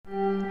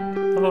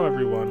Hello,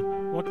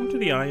 everyone. Welcome to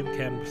the I Am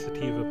Cannabis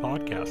Sativa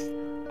podcast.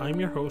 I'm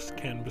your host,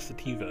 Cannabis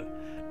Sativa.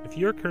 If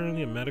you are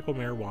currently a medical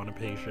marijuana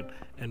patient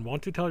and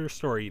want to tell your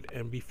story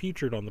and be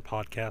featured on the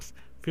podcast,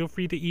 feel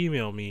free to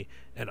email me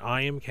at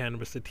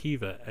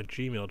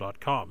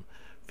iamcannabissativa@gmail.com.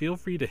 Feel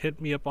free to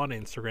hit me up on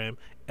Instagram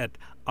at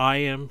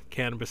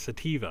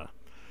iamcannabissativa.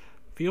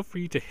 Feel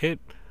free to hit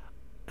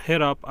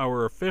up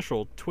our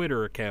official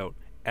Twitter account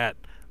at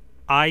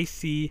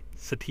IC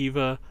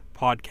Sativa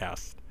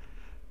Podcast.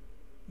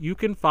 You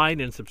can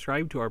find and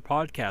subscribe to our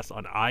podcast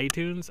on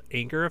iTunes,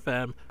 Anchor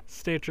FM,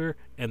 Stitcher,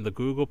 and the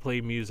Google Play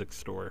Music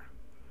Store.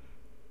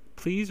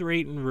 Please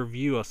rate and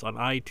review us on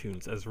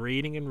iTunes, as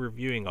rating and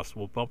reviewing us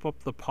will bump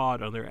up the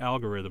pod on their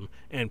algorithm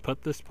and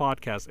put this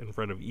podcast in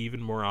front of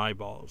even more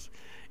eyeballs.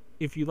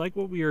 If you like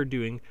what we are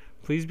doing,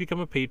 please become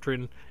a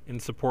patron and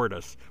support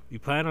us. We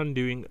plan on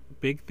doing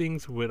big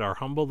things with our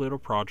humble little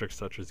projects,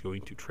 such as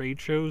going to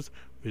trade shows,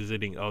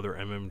 visiting other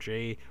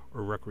MMJ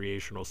or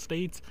recreational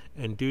states,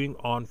 and doing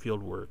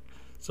on-field work.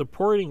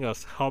 Supporting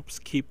us helps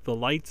keep the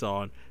lights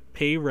on,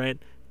 pay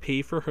rent,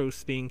 pay for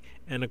hosting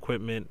and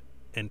equipment,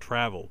 and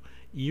travel.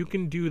 You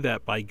can do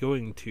that by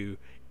going to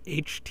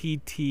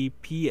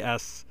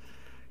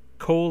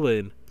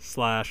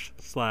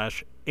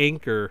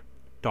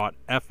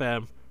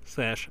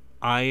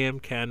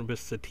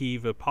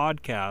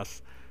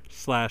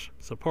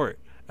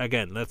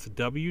Again, that's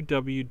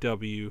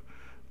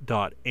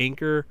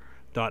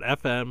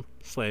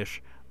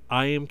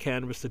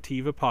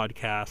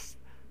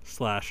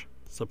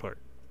www.anchor.fm/IamCannabisSativa-podcast/support.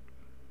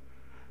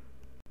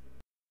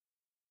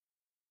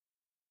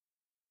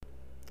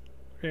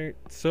 Okay,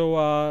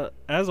 so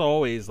as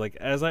always,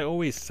 as I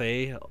always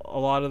say a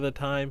lot of the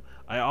time,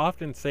 I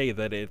often say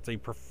that it's a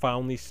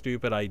profoundly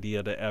stupid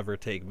idea to ever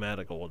take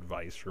medical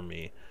advice from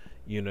me.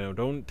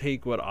 Don't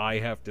take what I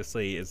have to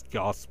say as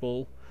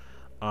gospel.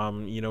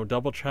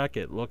 Double check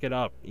it, look it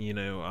up,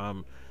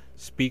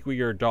 speak with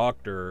your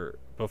doctor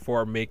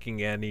before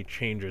making any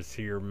changes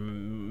to your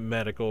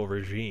medical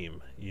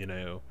regime,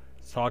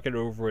 talk it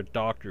over with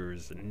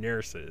doctors and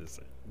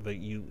nurses that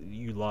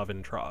you love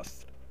and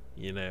trust,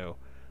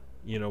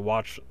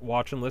 watch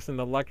and listen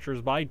to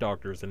lectures by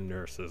doctors and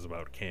nurses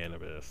about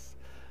cannabis,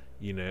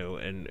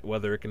 and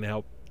whether it can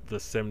help the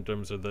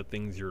symptoms or the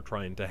things you're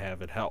trying to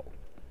have it help.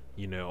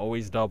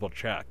 Always double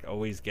check,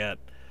 always go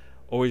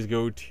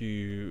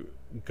to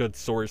good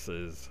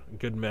sources,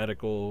 good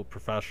medical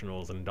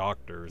professionals and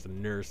doctors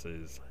and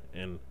nurses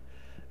and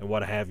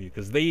what have you,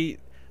 because they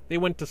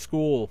went to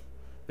school.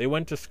 They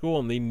went to school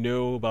and they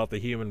know about the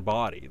human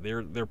body.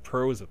 They're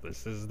pros at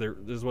this. This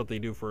is what they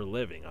do for a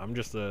living. I'm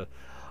just an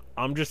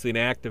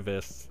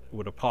activist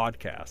with a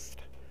podcast.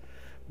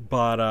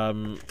 But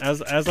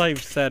as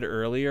I've said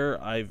earlier,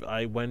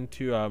 I went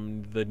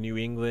to the New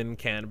England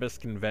Cannabis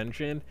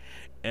Convention,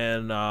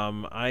 and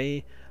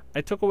I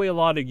took away a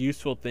lot of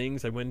useful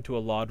things. I went to a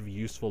lot of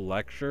useful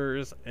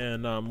lectures,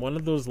 and one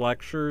of those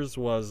lectures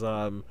was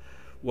a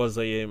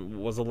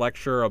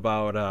lecture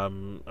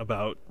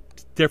about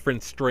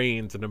different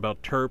strains and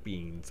about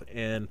terpenes,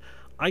 and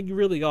I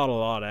really got a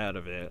lot out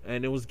of it.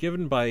 And it was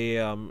given by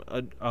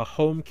a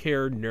home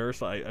care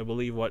nurse, I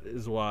believe what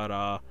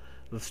the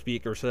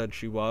speaker said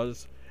she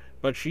was,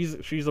 but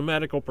she's a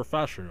medical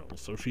professional,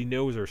 so she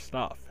knows her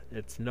stuff.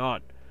 It's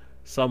not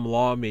some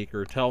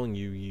lawmaker telling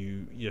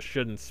you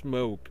shouldn't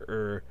smoke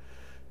or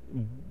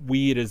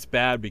weed is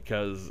bad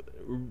because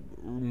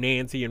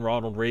Nancy and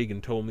Ronald Reagan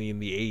told me in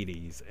the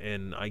 80s,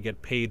 and I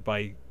get paid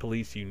by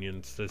police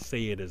unions to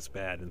say it is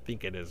bad and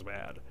think it is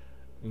bad.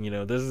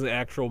 This is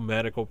actual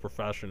medical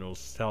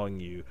professionals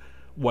telling you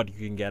what you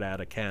can get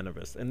out of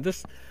cannabis. And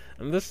this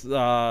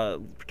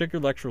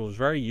particular lecture was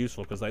very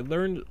useful because I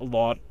learned a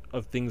lot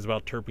of things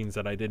about terpenes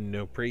that I didn't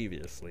know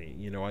previously.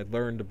 I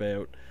learned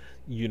about,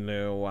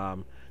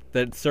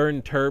 that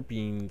certain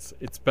terpenes,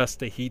 it's best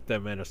to heat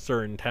them at a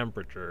certain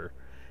temperature.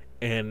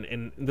 And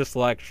in this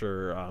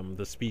lecture,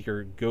 the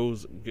speaker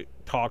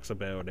talks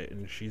about it,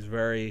 and she's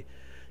very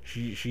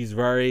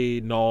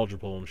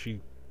knowledgeable, and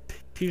she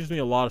teaches me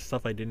a lot of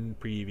stuff I didn't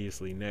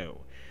previously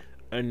know.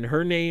 And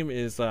her name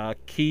is Nurse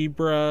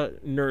Kebra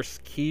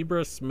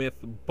Smith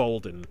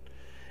Bolden.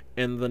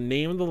 And the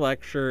name of the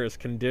lecture is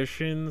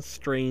Conditions,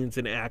 Strains,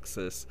 and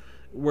Access: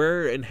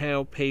 Where and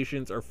How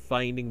Patients Are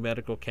Finding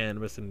Medical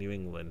Cannabis in New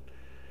England.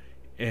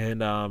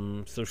 And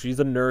so she's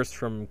a nurse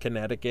from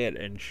Connecticut,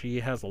 and she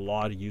has a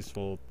lot of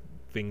useful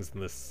things in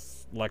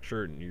this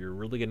lecture, and you're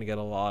really going to get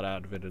a lot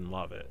out of it and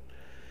love it.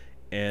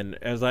 And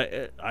as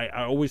I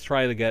always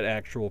try to get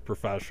actual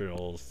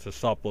professionals to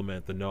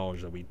supplement the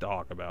knowledge that we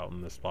talk about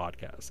in this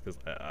podcast, because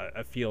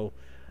I feel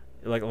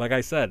like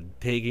I said,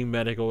 taking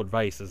medical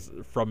advice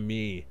from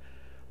me,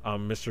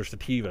 Mr.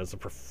 Sativa, is a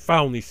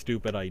profoundly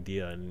stupid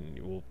idea, and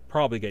it will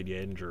probably get you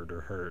injured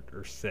or hurt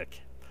or sick.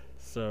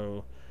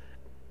 So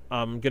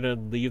I'm gonna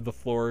leave the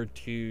floor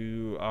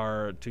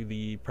to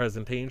the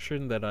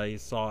presentation that I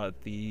saw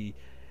at the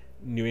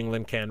New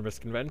England Cannabis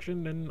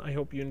Convention, and I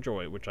hope you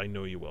enjoy it, which I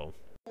know you will.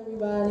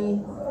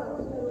 Everybody,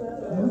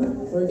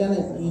 we're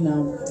gonna,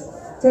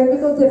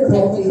 technical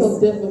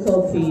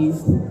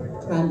difficulties.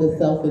 kind of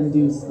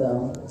self-induced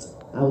though.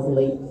 I was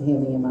late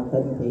handing in my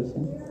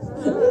presentation.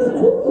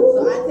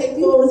 So I take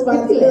full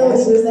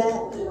responsibility for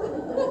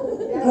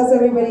that. How's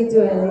everybody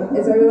doing?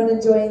 Is everyone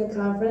enjoying the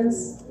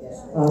conference?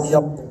 Awesome.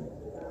 Yep.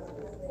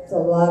 It's a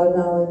lot of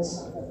knowledge,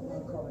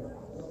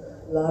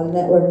 a lot of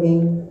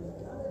networking.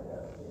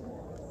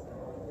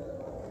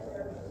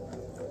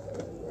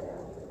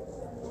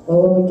 Well,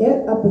 when we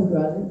get up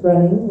and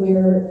running,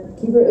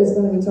 Kibra is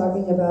going to be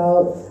talking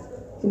about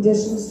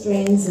conditions,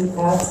 strains, and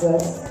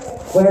abscess,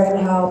 where and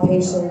how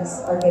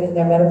patients are getting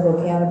their medical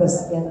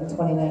cannabis again in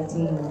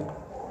 2019.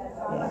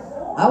 Yeah,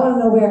 I want to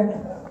know where.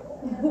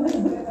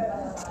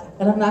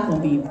 And I'm not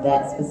going to be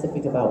that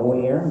specific about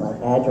where, like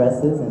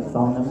addresses and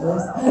phone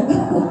numbers.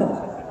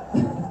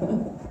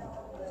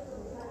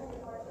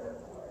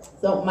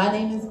 So my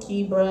name is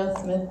Kibra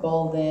Smith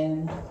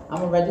Golden.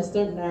 I'm a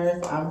registered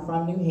nurse. I'm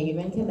from New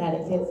Haven,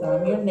 Connecticut, so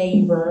I'm your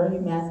neighbor,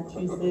 you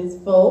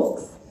Massachusetts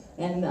folks.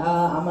 And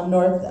I'm a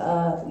North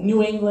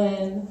New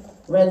England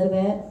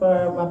resident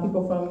for my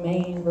people from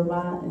Maine,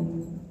 Vermont,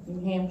 and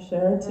New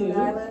Hampshire too.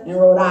 And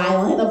Rhode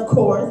Island, of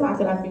course. How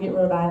could I forget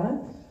Rhode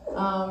Island?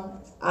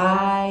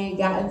 I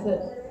got into,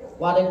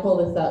 while they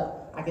pull this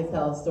up, I can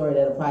tell a story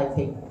that'll probably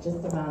take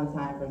just the amount of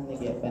time for me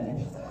to get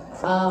finished.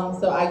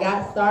 So I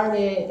got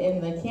started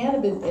in the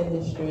cannabis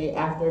industry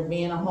after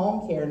being a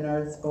home care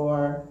nurse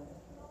for,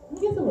 I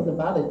guess it was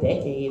about a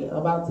decade,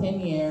 about 10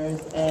 years.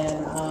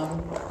 And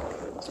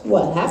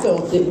what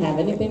happened didn't have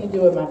anything to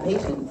do with my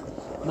patients.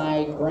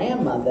 My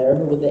grandmother,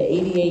 who was an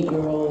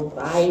 88-year-old,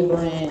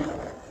 vibrant,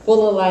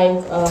 full of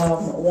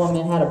life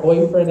woman, had a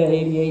boyfriend at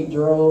 88,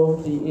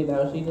 drove,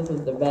 she just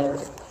was the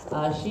best.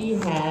 She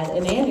had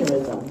an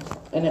aneurysm,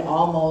 and it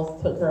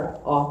almost took her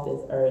off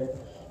this earth.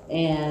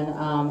 And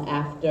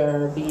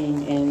after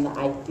being in the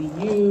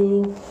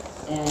ICU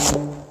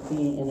and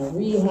being in a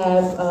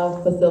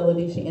rehab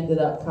facility, she ended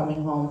up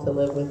coming home to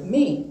live with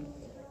me.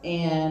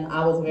 And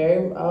I was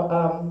very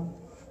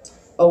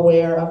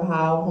aware of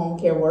how home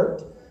care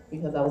worked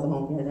because I was a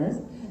home care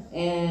nurse.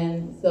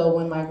 And so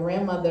when my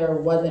grandmother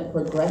wasn't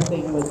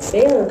progressing with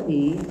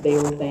therapy, they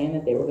were saying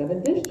that they were going to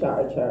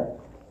discharge her.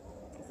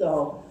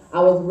 So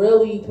I was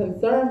really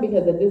concerned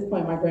because at this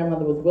point my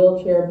grandmother was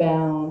wheelchair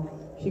bound.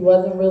 She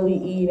wasn't really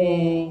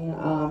eating.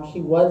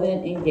 She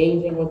wasn't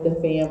engaging with the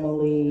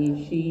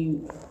family.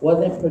 She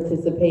wasn't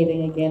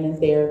participating again in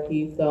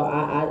therapy. So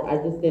I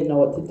just didn't know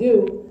what to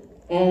do.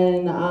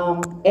 And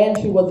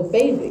she was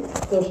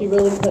aphasic. So she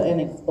really couldn't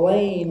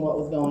explain what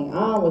was going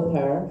on with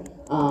her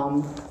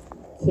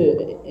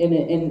in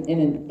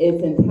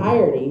its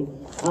entirety.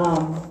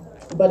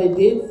 But it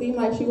did seem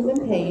like she was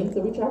in pain. So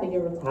we tried to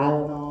give her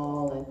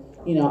Tylenol. And,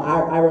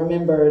 I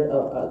remembered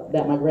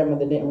that my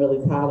grandmother didn't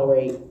really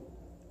tolerate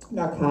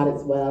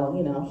narcotics well.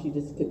 She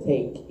just could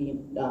take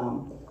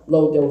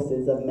low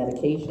doses of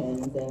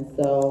medications. And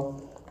so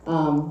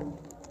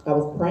I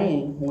was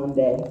praying one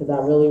day because I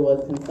really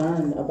was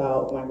concerned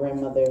about my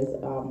grandmother's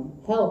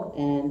health.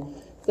 And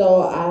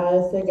so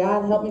I said,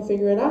 God, help me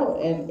figure it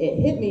out. And it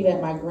hit me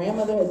that my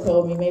grandmother had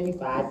told me maybe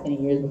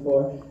 5-10 years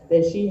before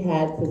that she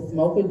had to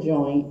smoke a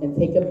joint and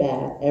take a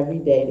bath every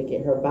day to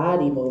get her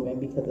body moving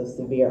because of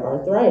severe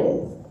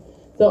arthritis.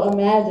 So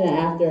imagine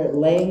after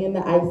laying in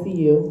the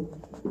ICU,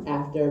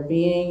 after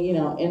being,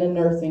 in a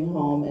nursing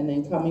home and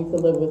then coming to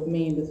live with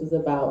me, this was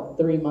about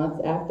 3 months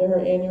after her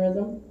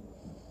aneurysm,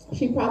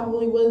 she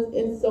probably was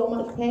in so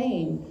much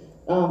pain,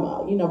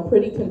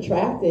 pretty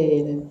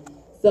contracted. And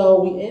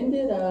so we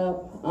ended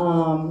up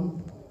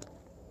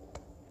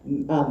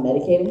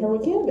medicating her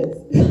with cannabis.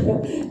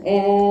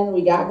 And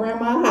we got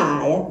grandma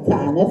high at the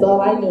time, that's all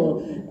I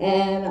knew.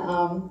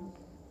 And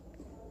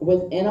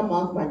within a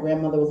month, my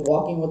grandmother was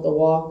walking with a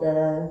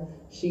walker.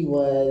 She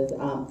was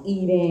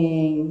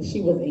eating,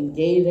 she was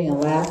engaging and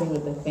laughing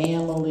with the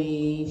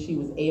family. She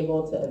was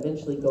able to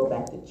eventually go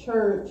back to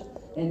church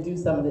and do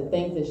some of the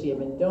things that she had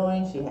been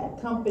doing. She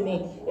had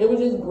company. It was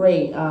just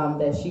great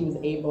that she was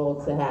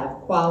able to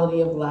have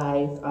quality of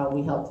life.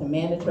 We helped to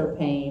manage her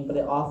pain, but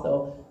it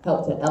also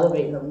helped to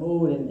elevate her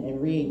mood and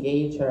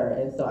re-engage her.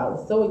 And so I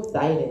was so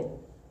excited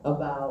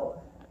about,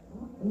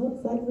 it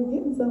looks like we're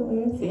getting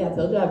somewhere. See, I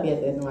told you I'd be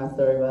at the end of my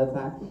story by the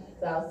time.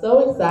 So I was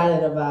so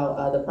excited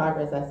about the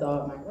progress I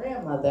saw with my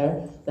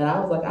grandmother that I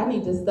was like, I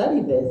need to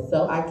study this.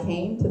 So I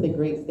came to the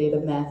great state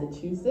of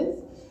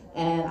Massachusetts,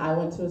 and I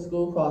went to a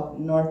school called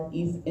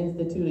Northeast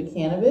Institute of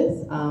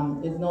Cannabis.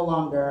 It's no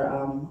longer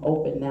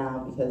open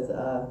now because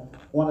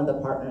one of the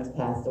partners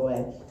passed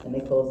away and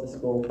they closed the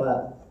school.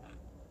 But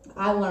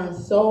I learned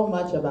so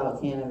much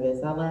about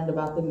cannabis. I learned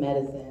about the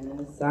medicine and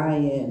the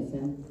science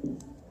and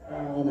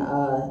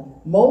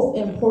most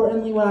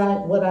importantly,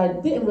 what I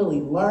didn't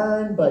really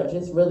learn, but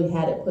just really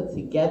had it put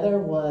together,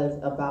 was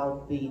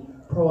about the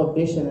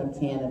prohibition of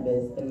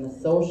cannabis and the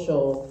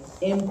social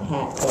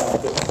impact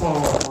that it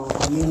had on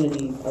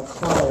communities of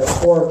color,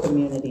 poor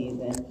communities.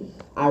 And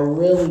I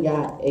really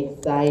got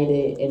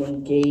excited and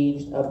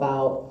engaged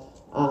about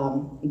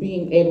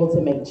being able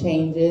to make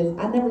changes.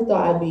 I never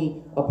thought I'd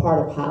be a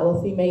part of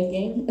policy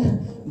making,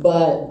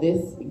 but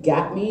this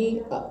got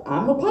me.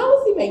 I'm a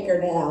policy maker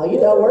now,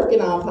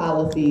 working on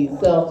policies.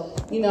 So,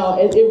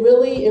 it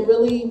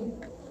really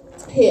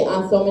hit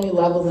on so many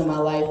levels in my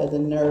life as a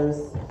nurse,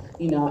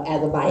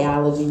 as a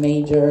biology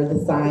major, the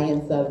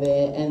science of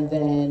it, and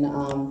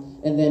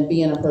then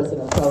being a person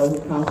of color who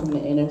comes from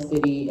the inner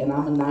city, and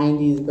I'm a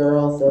 90s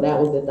girl, so that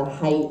was at the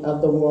height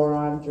of the war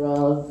on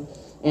drugs.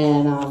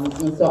 And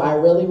so I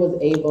really was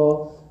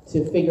able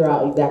to figure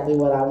out exactly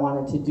what I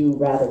wanted to do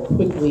rather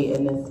quickly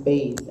in this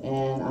space.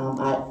 And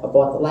I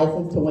bought the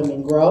license to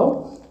Women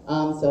Grow.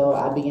 So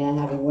I began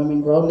having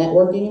Women Grow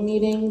networking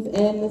meetings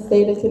in the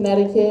state of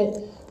Connecticut.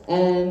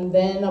 And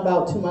then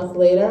about 2 months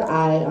later,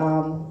 I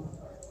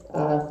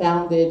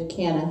founded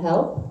Canna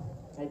Help.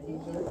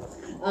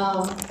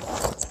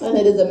 And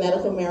it is a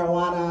medical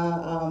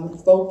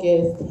marijuana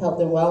focused health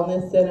and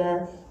wellness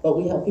center, but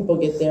we help people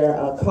get their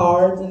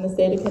cards in the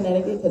state of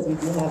Connecticut because we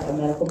do have a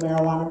medical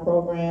marijuana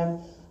program.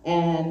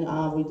 And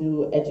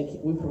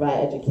we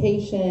provide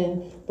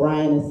education.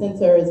 Brian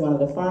Ascenter is one of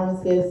the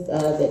pharmacists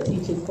that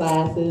teaches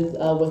classes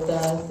with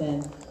us,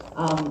 and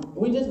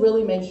we just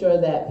really make sure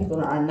that people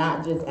are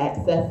not just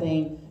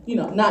accessing,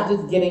 not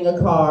just getting a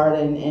card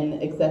and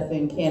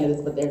accessing cannabis,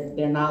 but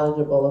they're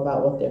knowledgeable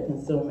about what they're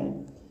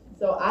consuming.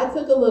 So I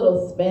took a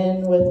little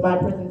spin with my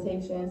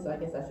presentation, so I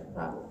guess I should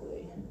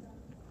probably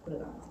put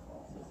it on my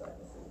phone so I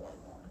can see what's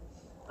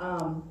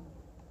on.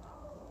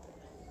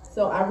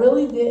 So I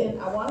really didn't,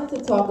 I wanted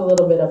to talk a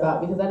little bit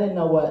about, because I didn't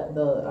know what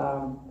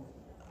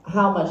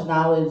how much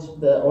knowledge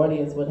the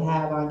audience would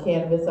have on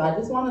cannabis, so I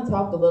just want to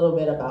talk a little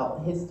bit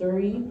about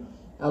history,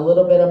 a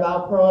little bit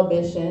about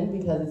prohibition,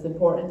 because it's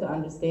important to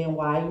understand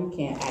why you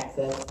can't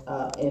access,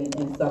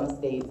 in some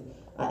states,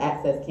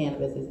 access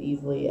cannabis as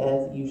easily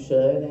as you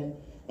should,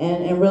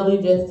 and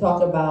really just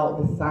talk about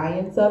the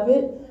science of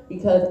it,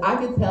 because I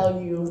could tell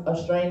you a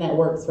strain that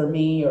works for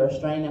me or a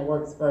strain that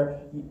works for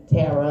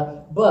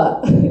Tara,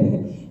 but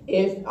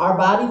if our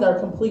bodies are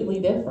completely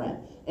different,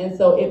 and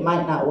so it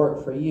might not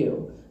work for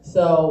you.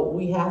 So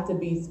we have to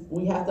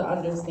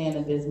understand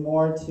that there's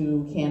more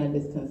to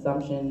cannabis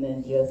consumption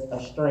than just a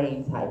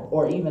strain type,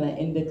 or even an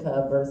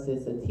indica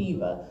versus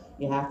sativa.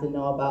 You have to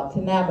know about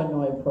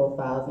cannabinoid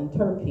profiles and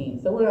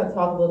terpenes. So we're going to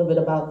talk a little bit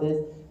about this,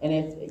 and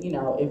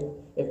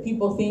if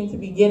people seem to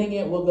be getting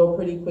it, we'll go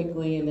pretty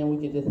quickly, and then we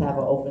could just have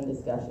an open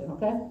discussion.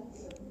 Okay?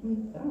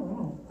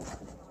 All right.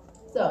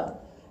 So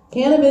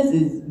cannabis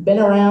has been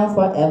around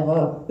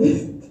forever,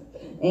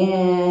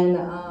 and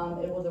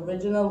it was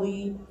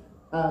originally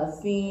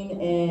seen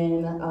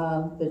in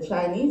the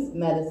Chinese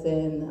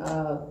medicine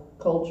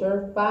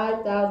culture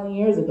 5,000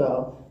 years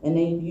ago, and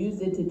they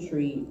used it to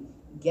treat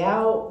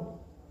gout,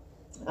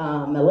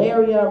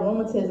 malaria,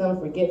 rheumatism,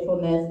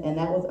 forgetfulness, and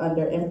that was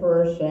under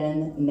Emperor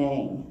Shen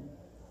Nang.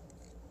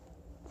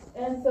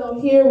 And so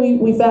here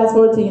we fast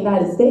forward to the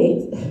United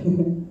States,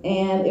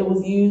 and it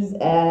was used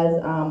as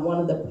one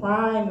of the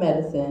prime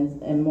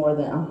medicines in more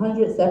than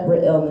 100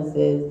 separate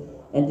illnesses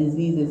and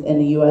diseases in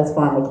the U.S.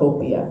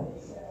 pharmacopoeia.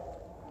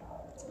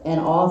 And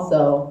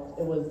also,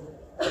 it was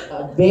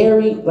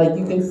very, like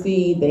you can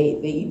see, they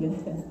even,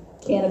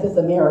 cannabis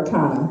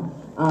americana,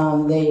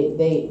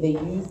 they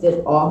used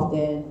it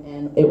often,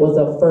 and it was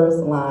a first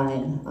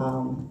line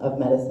of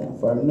medicine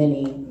for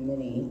many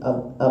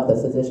of the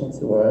physicians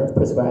who were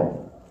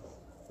prescribing.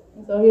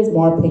 So here's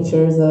more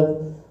pictures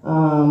of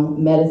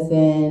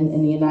medicine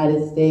in the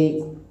United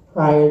States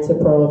prior to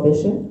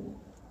Prohibition.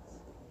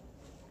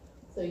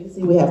 So you can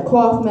see we have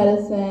cough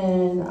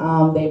medicine.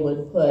 They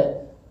would put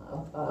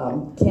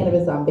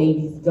cannabis on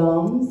babies'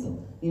 gums.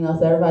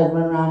 So everybody's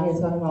running around here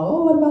talking about,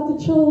 oh, what about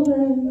the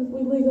children if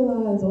we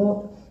legalize?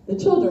 Well, the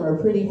children are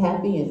pretty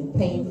happy and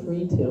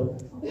pain-free too,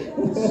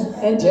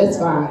 and just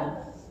fine.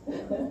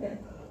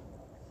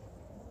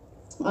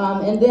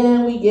 And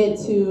then we get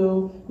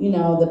to,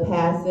 the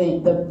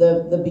passing,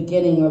 the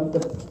beginning of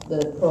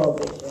the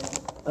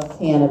prohibition of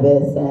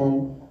cannabis,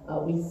 and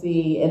we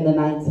see in the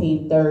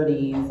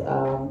 1930s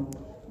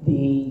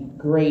the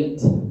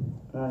great,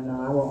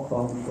 no, I won't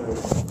call him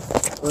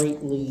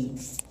greatly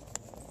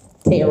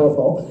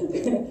terrible,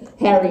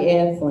 Harry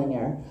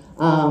Anslinger,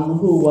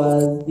 who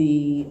was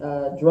the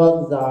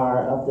drug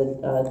czar of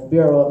the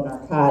Bureau of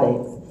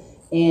Narcotics,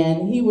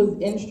 and he was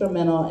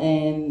instrumental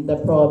in the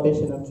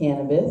prohibition of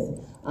cannabis.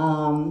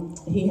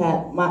 He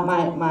had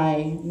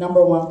my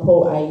number one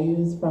quote I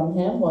used from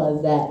him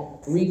was that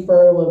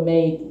reefer would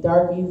make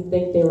darkies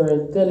think they were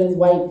as good as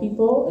white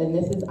people, and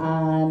this is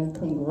on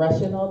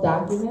congressional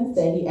documents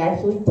that he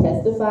actually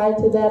testified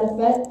to that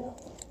effect.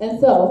 And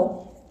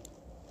so,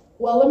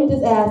 well, let me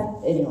just ask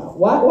anyone,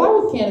 why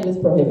was cannabis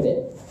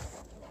prohibited?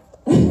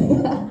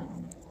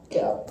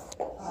 Go.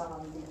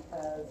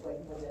 Because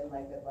people didn't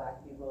like that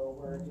black people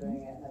were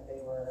doing it, and that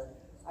they were,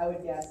 I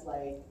would guess,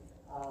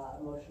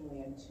 emotionally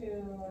in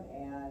tune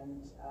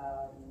and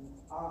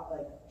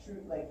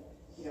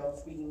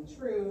speaking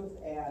truth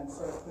and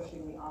sort of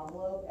pushing the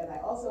envelope. And I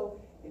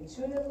also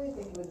intuitively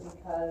think it was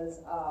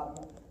because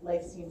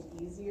life seemed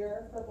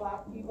easier for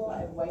black people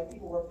and white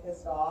people were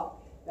pissed off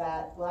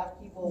that black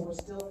people were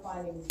still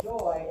finding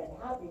joy and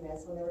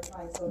happiness when they were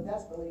trying so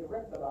desperately to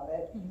rip them of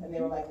it, and they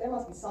were like, there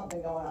must be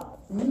something going on.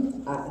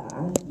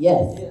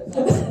 Yes.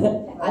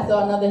 I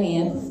saw another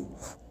hand.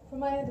 From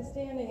my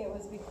understanding, it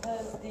was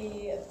because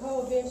the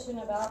prohibition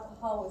of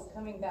alcohol was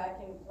coming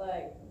back in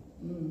play.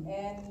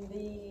 And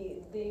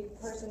the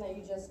person that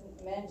you just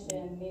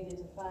mentioned needed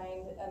to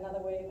find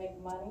another way to make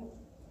money.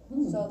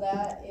 So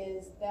that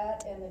is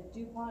that, and the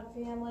DuPont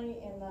family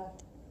and the,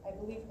 I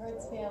believe,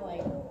 Hertz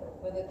family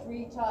were the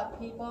three top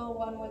people.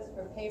 One was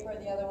for paper,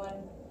 the other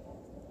one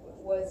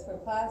was for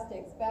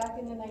plastics. Back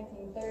in the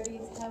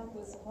 1930s, hemp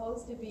was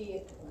supposed to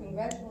be,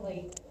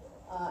 congressionally,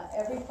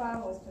 every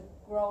farm was to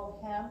grow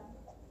hemp,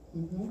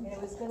 and it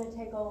was going to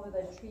take over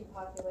the tree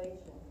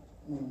population.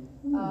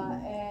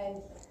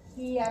 And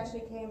he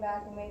actually came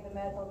back and made the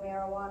medical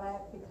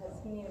marijuana because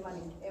he needed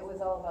money. It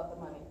was all about the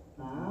money.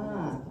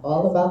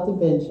 All about the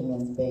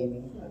Benjamins,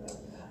 baby.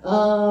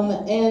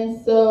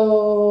 And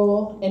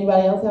so,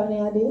 anybody else have any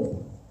ideas?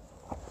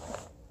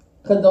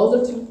 Because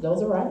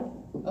those are right.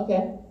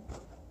 Okay.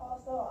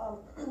 Also, a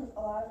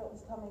lot of it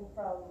was coming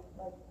from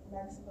like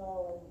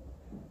Mexico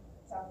and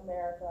South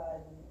America,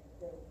 and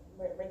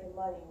they're making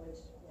money, which,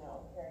 you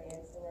know, Harry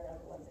and Singer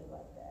never wanted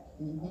like that.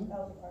 That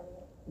was a part of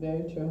it.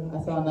 Very true. I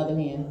saw another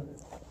hand.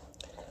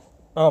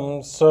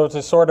 So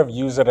to sort of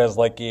use it as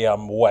like a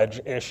wedge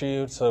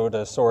issue, so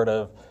to sort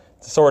of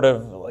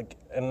like,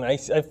 and I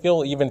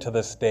feel even to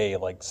this day,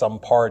 like some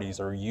parties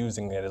are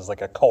using it as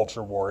like a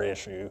culture war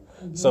issue.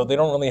 So they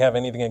don't really have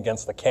anything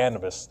against the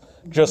cannabis,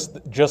 just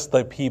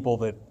the people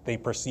that they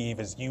perceive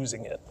as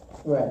using it.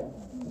 Right.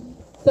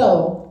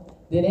 So,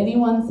 did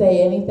anyone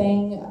say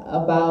anything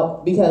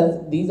about, because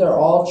these are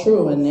all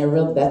true and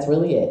that's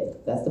really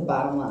it. That's the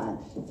bottom line.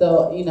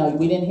 So, you know,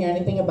 we didn't hear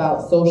anything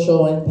about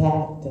social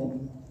impact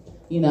and,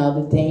 you know,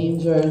 the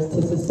dangers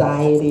to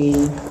society,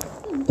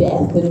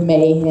 death and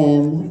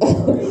mayhem,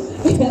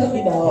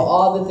 you know,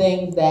 all the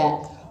things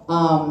that,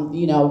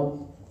 you know,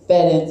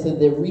 fed into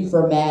the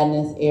reefer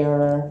madness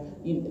era.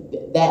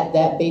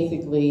 That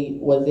basically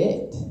was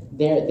it.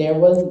 There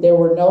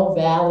were no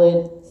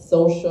valid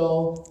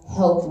social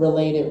health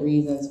related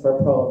reasons for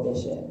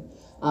prohibition.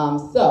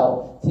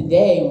 So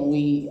today when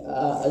we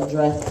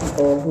address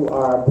people who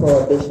are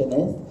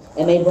prohibitionists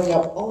and they bring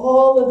up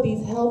all of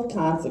these health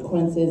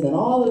consequences and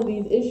all of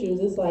these issues,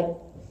 it's like,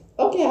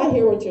 okay, I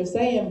hear what you're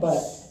saying, but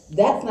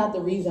that's not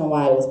the reason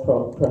why it was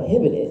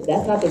prohibited.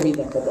 That's not the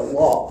reason for the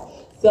law.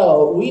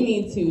 So we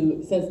need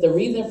to, since the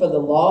reason for the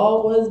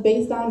law was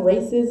based on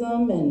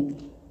racism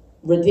and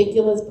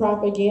ridiculous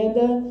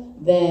propaganda,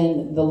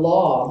 then the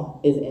law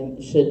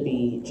should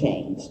be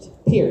changed,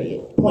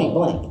 period, point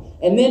blank.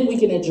 And then we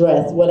can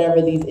address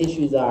whatever these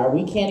issues are.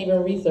 We can't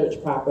even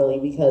research properly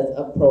because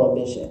of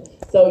prohibition.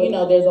 So, you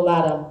know, there's a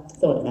lot of,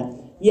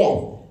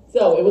 yes.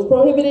 So it was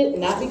prohibited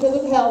not because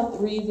of health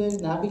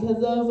reasons, not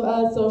because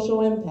of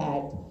social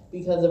impact,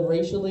 because of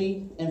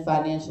racially and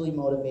financially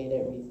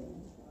motivated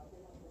reasons.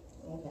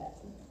 Okay.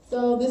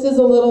 So this is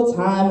a little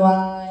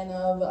timeline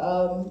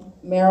of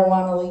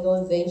marijuana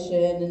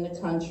legalization in the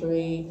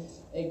country.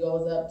 It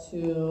goes up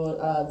to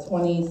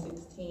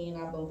 2016,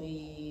 I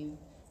believe,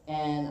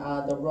 and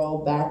the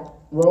Rohrabacher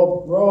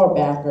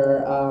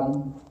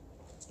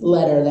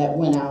letter that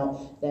went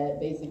out that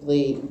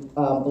basically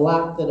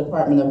blocked the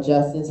Department of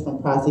Justice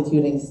from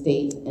prosecuting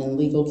states and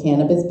legal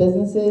cannabis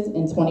businesses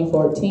in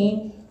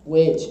 2014,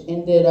 which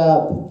ended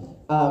up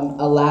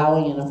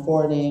allowing and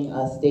affording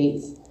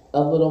states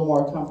a little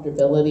more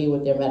comfortability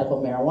with their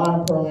medical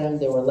marijuana programs.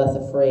 They were less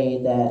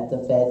afraid that the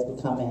feds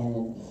would come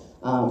in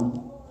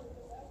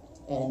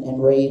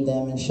and raid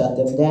them and shut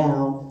them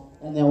down.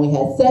 And then we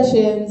had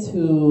Sessions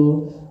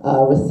who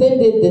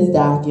rescinded this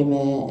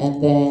document, and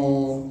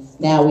then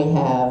now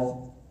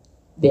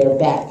they're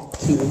back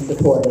to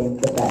supporting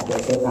the fact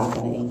that they're not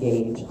going to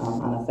engage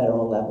on a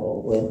federal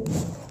level with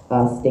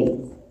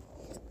states.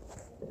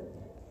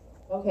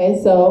 Okay,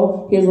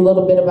 so here's a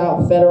little bit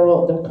about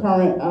the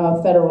current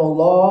federal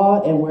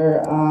law and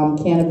where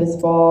cannabis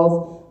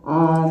falls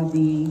on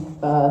the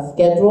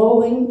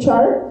scheduling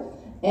chart.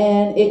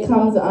 And it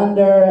comes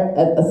under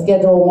a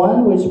Schedule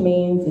 1, which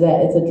means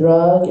that it's a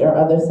drug or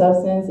other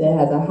substance. It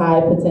has a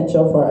high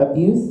potential for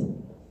abuse.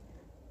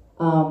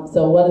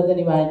 So what does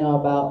anybody know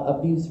about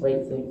abuse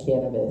rates in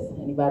cannabis?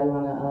 Anybody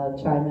want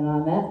to chime in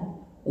on that?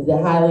 Is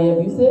it highly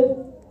abusive?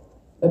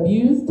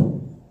 Abused?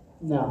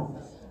 No.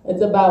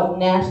 It's about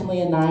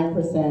nationally a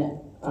 9%.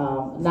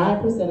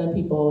 9% of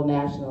people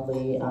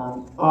nationally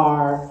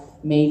are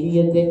maybe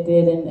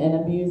addicted and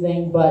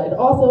abusing, but it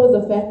also is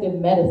effective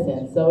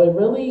medicine. So it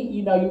really,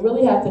 you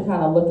really have to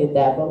kind of look at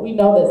that. But we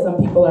know that some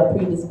people are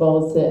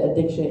predisposed to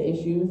addiction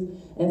issues,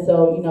 and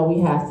so, we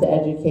have to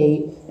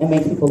educate and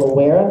make people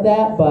aware of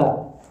that.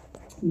 But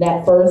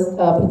that first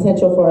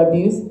potential for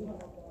abuse,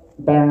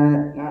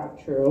 not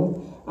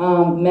true.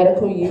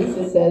 Medical use,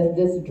 it says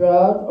this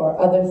drug or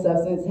other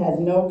substance has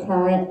no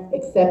current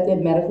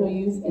accepted medical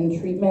use and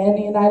treatment in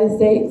the United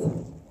States.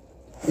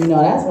 You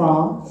know that's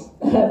wrong.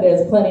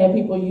 There's plenty of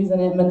people using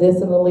it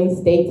medicinally.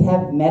 States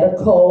have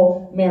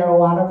medical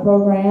marijuana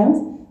programs.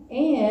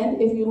 And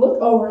if you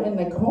look over in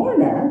the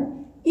corner,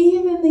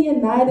 even the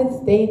United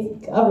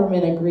States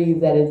government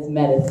agrees that it's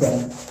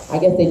medicine. I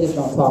guess they just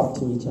don't talk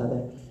to each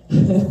other.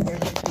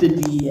 The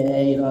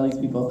DEA and all these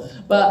people.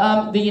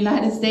 But the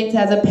United States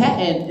has a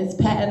patent. It's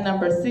patent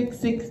number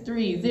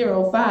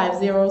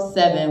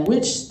 6630507,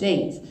 which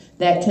states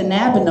that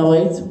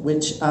cannabinoids,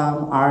 which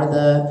are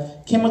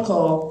the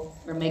chemical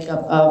or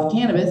makeup of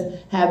cannabis,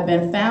 have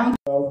been found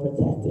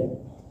protected.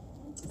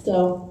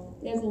 So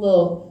there's a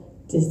little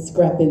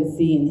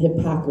discrepancy and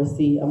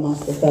hypocrisy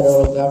amongst the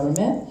federal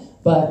government,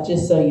 but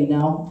just so you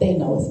know, they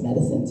know it's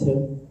medicine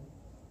too.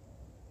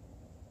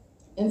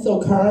 And so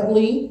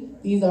currently,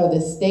 these are the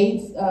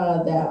states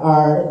that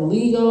are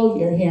legal.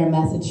 You're here in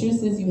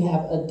Massachusetts, you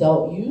have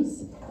adult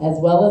use as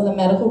well as a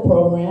medical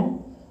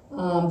program.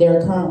 There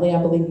are currently, I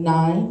believe,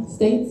 9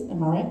 states,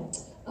 am I right?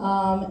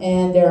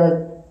 And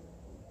there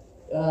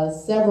are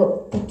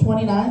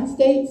 29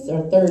 states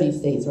or 30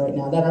 states right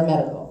now that are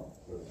medical.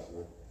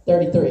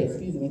 33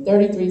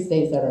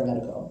 states that are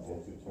medical.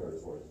 And 2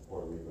 territories,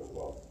 Puerto Rico as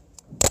well.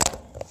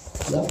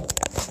 Yep.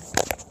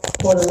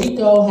 Puerto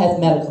Rico has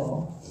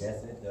medical.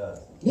 Yes, it does.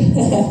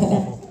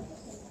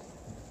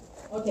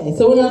 Okay,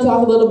 so we're going to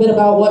talk a little bit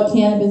about what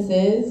cannabis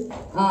is.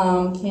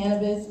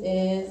 Cannabis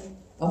is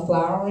a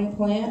flowering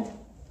plant.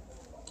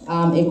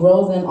 It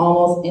grows in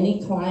almost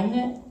any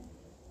climate.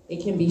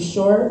 It can be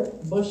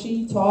short,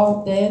 bushy,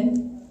 tall,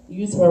 thin,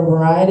 used for a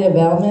variety of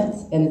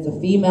ailments, and it's a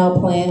female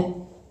plant.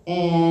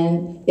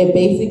 And it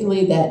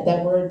basically,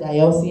 that word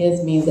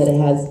dioecious means that it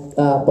has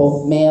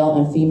both male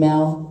and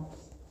female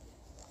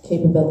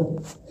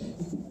capabilities.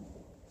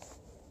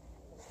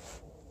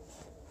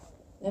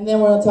 And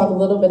then we're going to talk a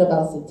little bit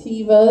about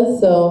sativas.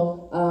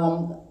 So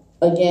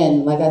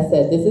again, like I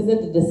said, this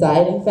isn't the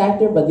deciding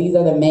factor, but these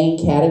are the main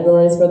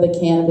categories for the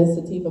cannabis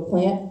sativa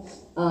plant.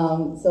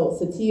 So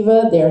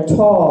sativa, they're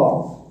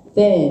tall,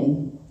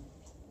 thin,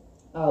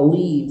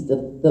 leaves.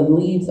 The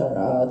leaves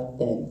are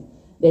thin.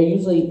 They're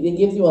usually, it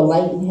gives you a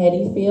light and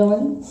heady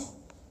feeling.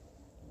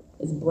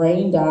 It's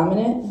brain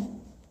dominant.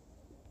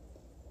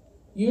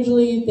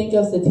 Usually you think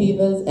of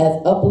sativas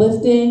as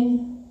uplifting.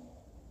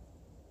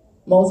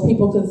 Most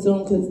people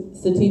consume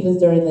sativas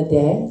during the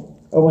day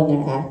or when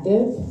they're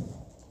active.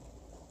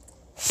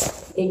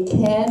 It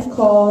can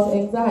cause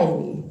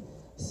anxiety.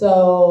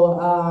 So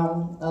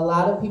a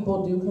lot of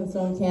people do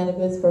consume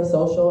cannabis for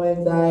social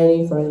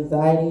anxiety, for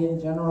anxiety in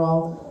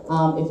general.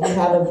 If you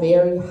have a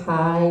very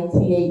high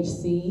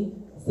THC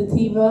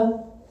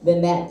sativa,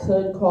 then that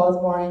could cause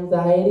more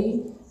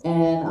anxiety.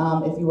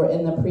 And if you were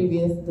in the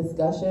previous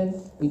discussion,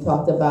 we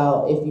talked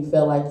about if you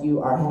feel like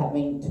you are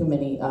having too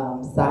many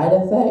side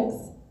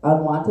effects,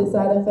 unwanted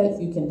side effects,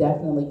 you can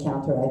definitely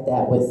counteract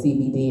that with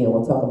CBD, and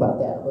we'll talk about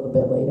that a little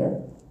bit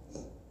later.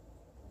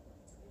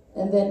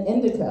 And then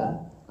indica.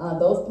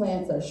 Those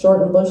plants are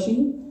short and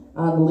bushy.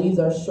 The leaves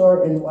are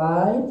short and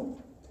wide,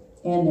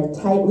 and they're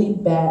tightly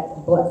packed,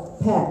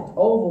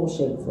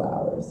 oval-shaped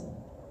flowers.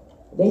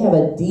 They have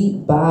a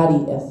deep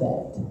body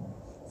effect.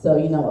 So,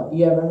 you know,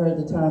 you ever heard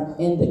the term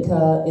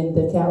indica in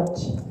the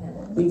couch?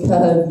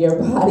 Because your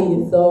body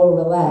is so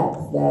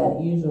relaxed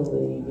that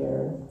usually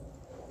you're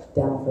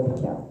down for the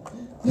count.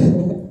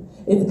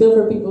 It's good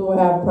for people who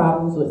have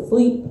problems with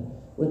sleep,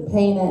 with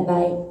pain at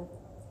night.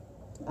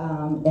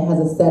 It has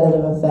a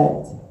sedative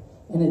effect,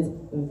 and it's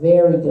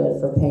very good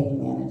for pain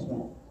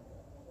management.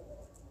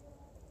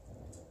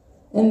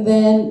 And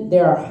then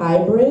there are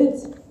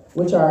hybrids,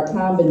 which are a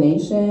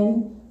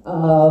combination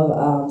of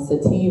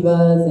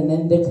sativas and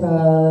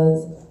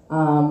indicas.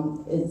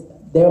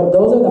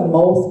 Those are the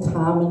most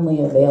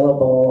commonly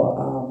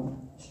available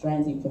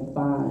strains you can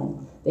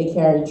find. They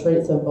carry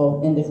traits of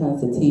both indica and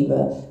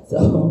sativa.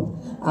 So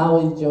I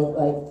always joke,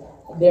 like,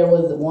 there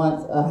was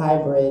once a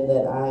hybrid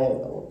that I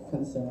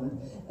consumed,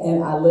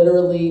 and I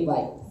literally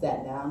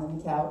sat down on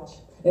the couch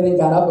and then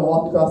got up and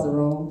walked across the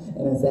room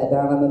and then sat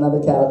down on another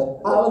couch.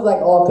 I was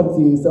all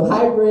confused. So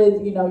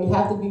hybrids, you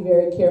have to be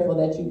very careful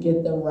that you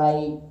get the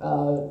right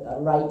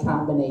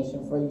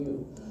combination for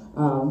you.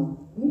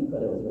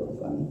 But it was really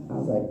funny. I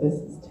was like, this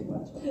is too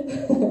much.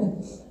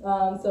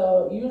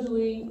 So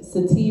usually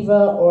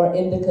sativa or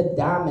indica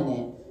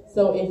dominant.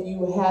 So if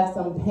you have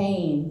some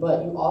pain,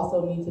 but you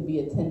also need to be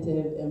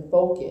attentive and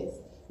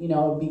focused, it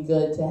would be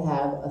good to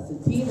have a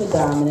sativa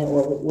dominant,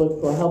 which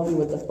will help you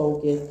with the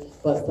focus,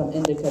 but some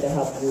indica to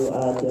help you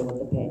deal with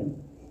the pain.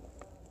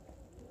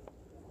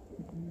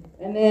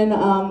 And then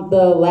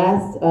the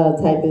last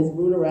type is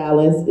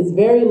ruderalis. It's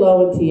very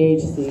low in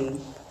THC.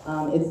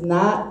 It's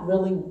not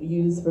really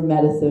used for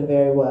medicine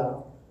very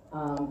well.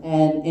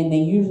 And they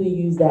usually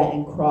use that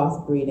in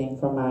crossbreeding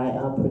for my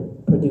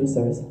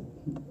producers.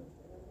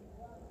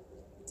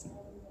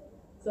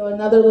 So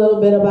another little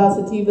bit about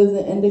sativas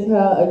and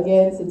indica.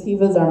 Again,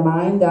 sativas are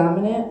mind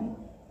dominant.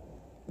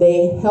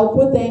 They help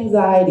with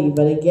anxiety,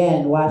 but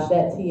again, watch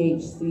that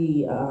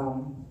THC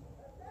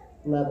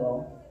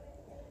level.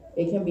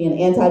 It can be an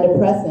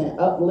antidepressant,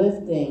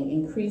 uplifting,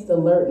 increased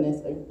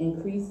alertness,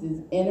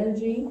 increases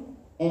energy,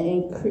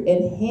 and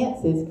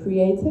enhances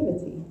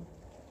creativity.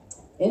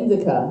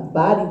 Indica,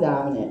 body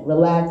dominant,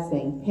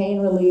 relaxing, pain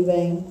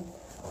relieving,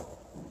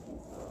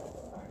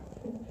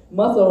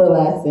 muscle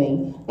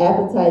relaxing,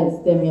 appetite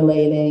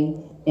stimulating,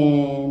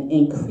 and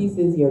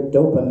increases your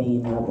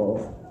dopamine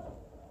levels.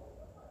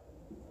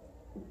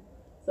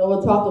 So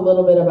we'll talk a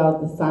little bit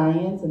about the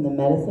science and the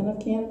medicine of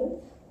cannabis.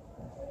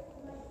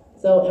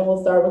 And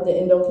we'll start with the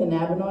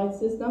endocannabinoid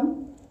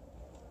system.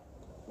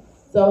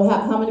 So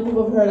how many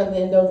people have heard of the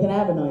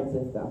endocannabinoid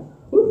system?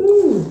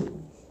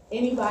 Woohoo!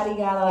 Anybody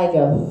got like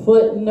a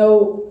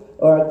footnote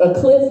or a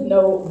cliff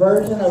note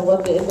version of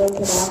what the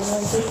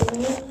endocannabinoid system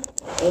is?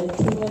 In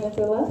 2 minutes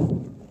or less?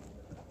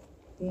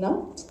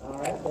 No? All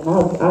right, then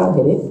I'll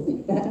hit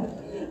it.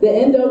 The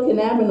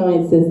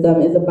endocannabinoid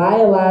system is a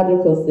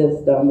biological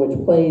system which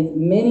plays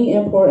many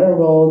important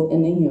roles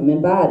in the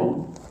human body.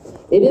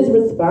 It is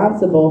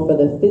responsible for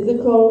the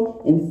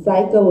physical and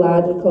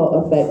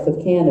psychological effects of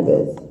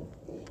cannabis.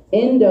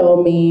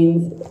 Endo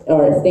means,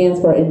 or it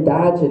stands for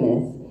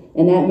endogenous,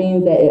 and that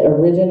means that it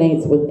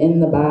originates within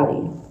the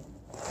body.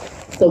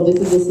 So this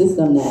is a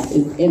system that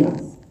is in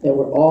us, that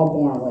we're all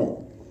born with.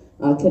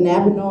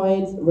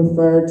 Cannabinoids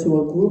refer to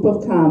a group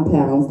of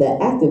compounds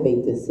that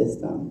activate this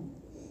system.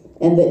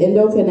 And the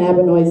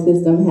endocannabinoid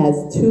system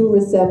has 2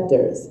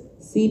 receptors,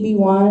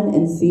 CB1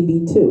 and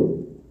CB2.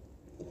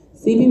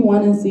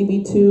 CB1 and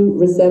CB2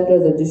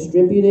 receptors are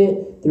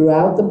distributed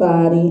throughout the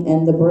body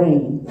and the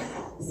brain.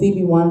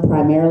 CB1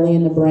 primarily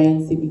in the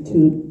brain,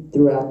 CB2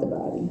 throughout the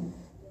body.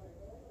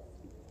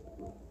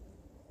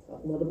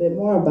 A little bit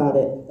more about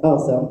it.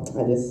 Also,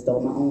 I just stole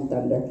my own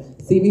thunder.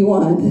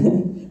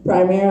 CB1,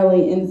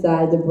 primarily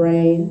inside the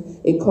brain.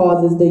 It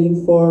causes the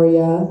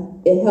euphoria.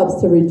 It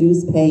helps to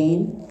reduce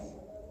pain.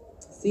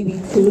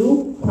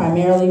 CB2,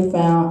 primarily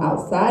found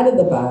outside of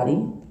the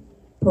body.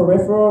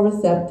 Peripheral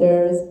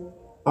receptors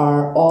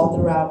are all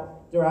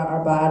throughout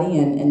our body,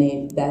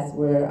 and that's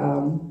where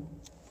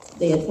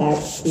they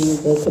attach to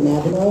the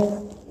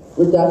cannabinoids.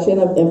 Reduction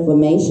of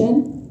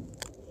inflammation.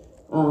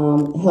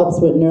 Helps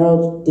with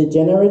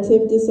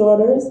neurodegenerative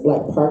disorders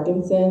like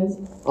Parkinson's,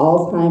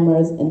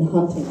 Alzheimer's, and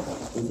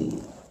Huntington's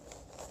disease.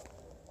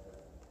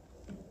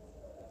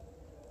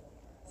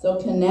 So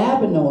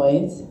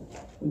cannabinoids,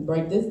 we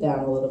break this down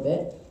a little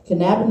bit.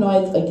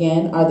 Cannabinoids,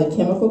 again, are the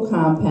chemical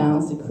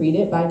compounds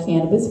secreted by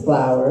cannabis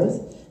flowers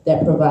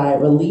that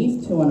provide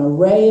relief to an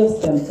array of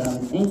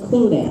symptoms,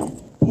 including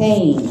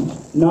pain,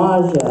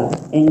 nausea,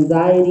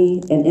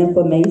 anxiety, and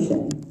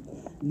inflammation.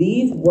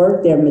 These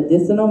work their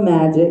medicinal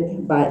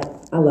magic by,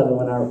 I love it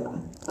when I'm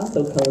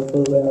so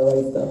colorful when I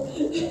write stuff.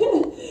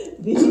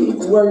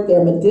 These work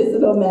their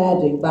medicinal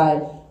magic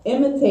by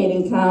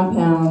imitating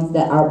compounds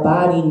that our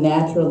body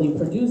naturally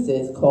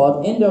produces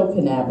called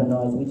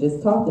endocannabinoids. We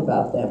just talked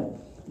about them.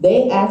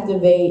 They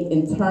activate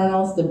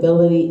internal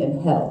stability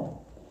and health.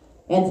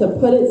 And to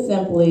put it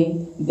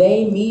simply,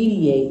 they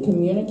mediate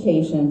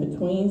communication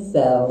between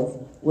cells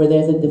where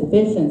there's a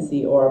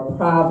deficiency or a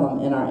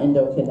problem in our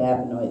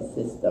endocannabinoid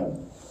system.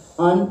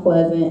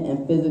 Unpleasant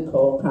and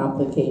physical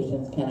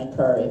complications can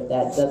occur if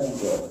that doesn't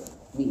get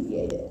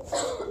mediated.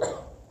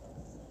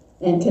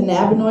 And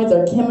cannabinoids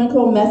are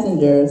chemical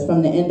messengers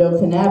from the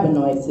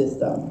endocannabinoid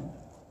system.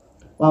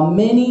 While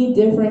many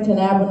different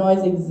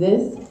cannabinoids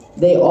exist,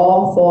 they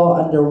all fall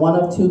under one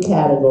of 2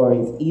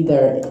 categories,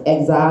 either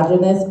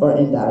exogenous or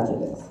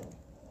endogenous.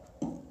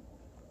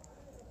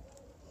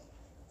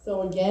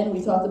 So again,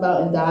 we talked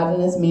about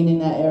endogenous, meaning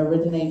that it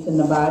originates in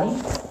the body.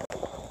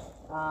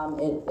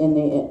 And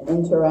they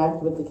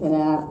interact with the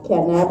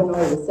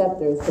cannabinoid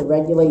receptors to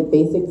regulate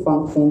basic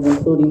functions,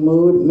 including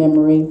mood,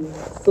 memory,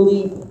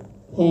 sleep,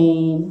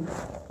 pain,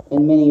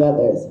 and many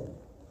others.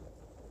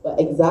 But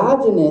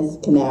exogenous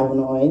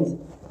cannabinoids,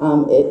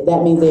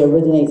 that means they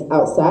originate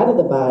outside of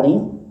the body.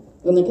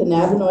 And the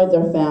cannabinoids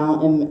are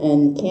found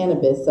in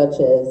cannabis, such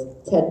as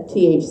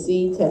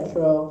THC,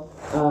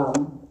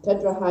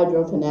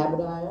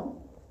 tetrahydrocannabidiol,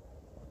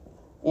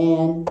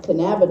 and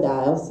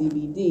cannabidiol,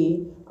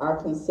 CBD, are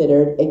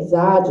considered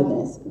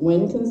exogenous.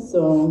 When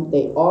consumed,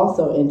 they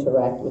also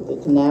interact with the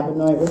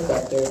cannabinoid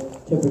receptor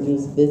to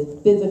produce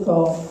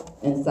physical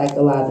and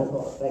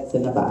psychological effects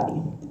in the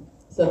body.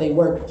 So they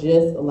work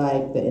just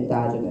like the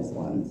endogenous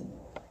ones.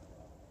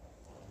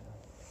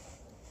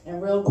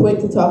 And real quick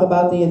to talk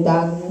about the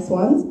endogenous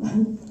ones,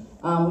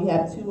 we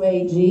have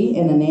 2-AG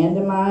and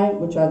anandamide,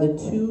 which are the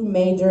 2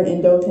 major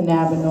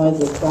endocannabinoids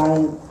that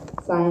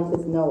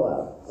scientists know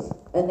of.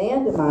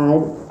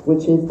 Anandamide,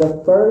 which is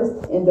the first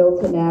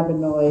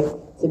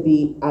endocannabinoid to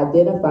be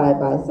identified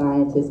by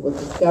scientists, was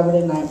discovered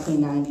in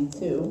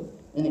 1992,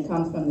 and it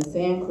comes from the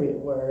Sanskrit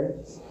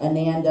word,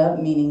 ananda,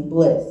 meaning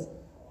bliss,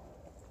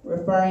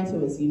 referring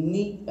to its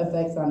unique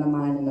effects on the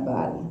mind and the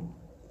body.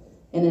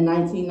 And in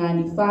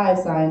 1995,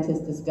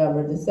 scientists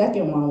discovered the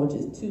second one, which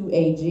is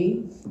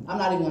 2-AG. I'm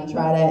not even gonna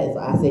try that,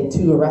 I say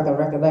 2,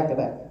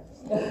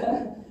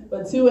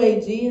 But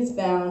 2-AG is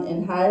found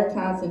in higher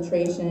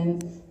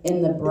concentrations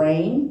in the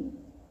brain,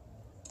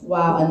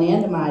 while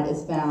anandamide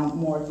is found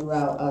more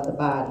throughout the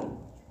body.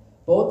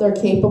 Both are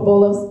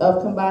capable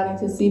of combining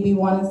to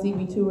CB1 and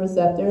CB2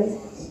 receptors,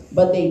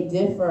 but they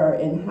differ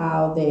in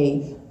how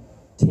they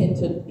tend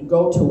to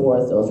go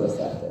towards those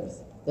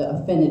receptors, the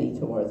affinity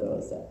towards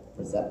those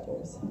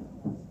receptors.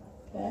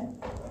 Okay?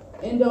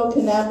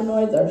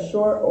 Endocannabinoids are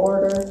short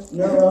order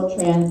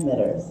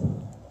neurotransmitters.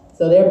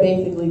 So they're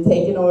basically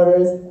taking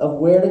orders of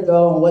where to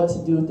go and what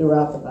to do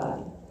throughout the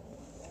body.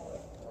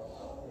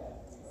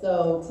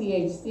 So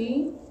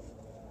THC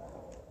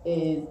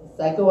is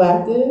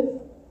psychoactive.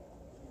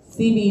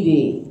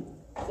 CBD,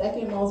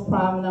 second most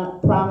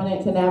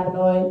prominent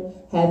cannabinoid,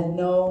 has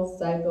no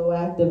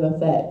psychoactive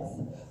effects,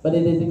 but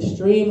it is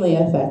extremely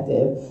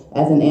effective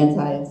as an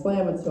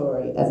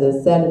anti-inflammatory, as a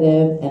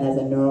sedative, and as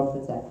a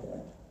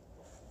neuroprotector.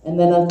 And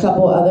then a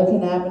couple other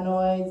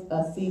cannabinoids,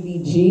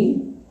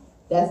 CBG,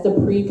 that's the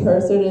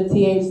precursor to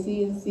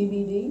THC and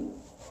CBD,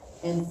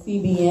 and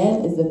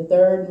CBN is the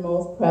third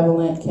most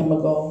prevalent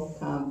chemical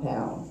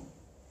compound,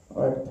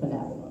 or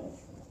cannabinoid.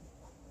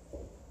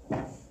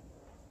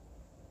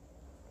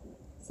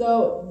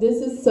 So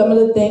this is some of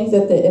the things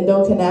that the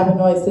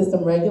endocannabinoid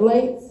system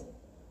regulates.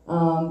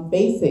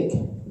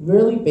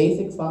 Really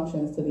basic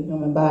functions to the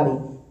human body.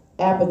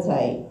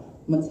 Appetite,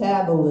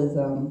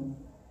 metabolism,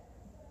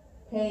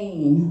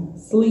 pain,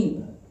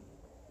 sleep,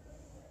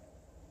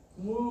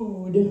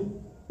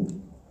 mood,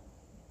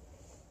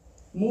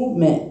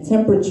 movement,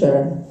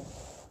 temperature,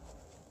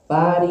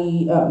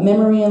 body,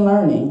 memory and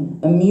learning,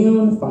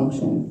 immune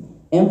function,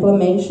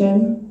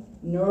 inflammation,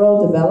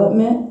 neural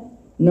development,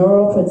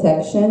 neural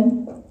protection,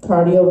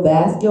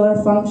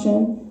 cardiovascular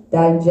function,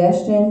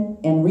 digestion,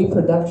 and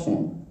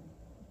reproduction.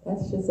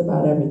 That's just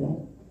about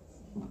everything.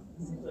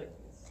 It seems like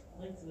it's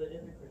linked to the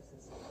endocrine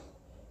system.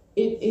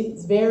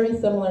 It's very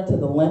similar to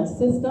the lymph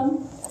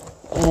system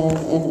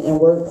and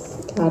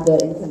works kind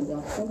of in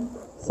conjunction.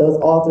 So it's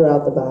all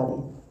throughout the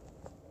body.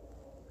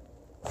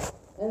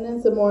 And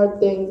then some more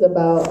things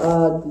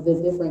about the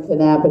different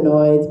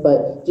cannabinoids,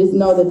 but just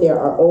know that there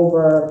are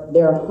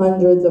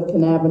hundreds of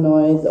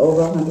cannabinoids,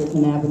 over 100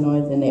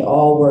 cannabinoids, and they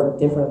all work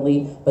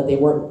differently, but they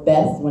work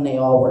best when they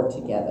all work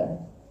together.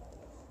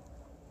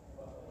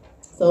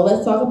 So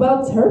let's talk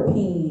about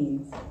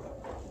terpenes.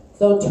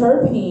 So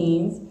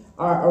terpenes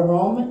are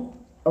aromatic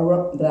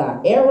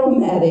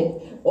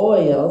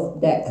oils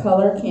that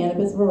color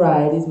cannabis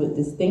varieties with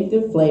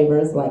distinctive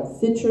flavors like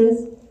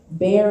citrus,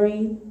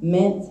 berry,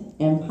 mint,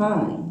 and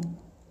pine.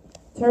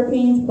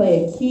 Terpenes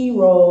play a key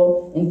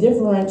role in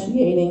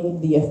differentiating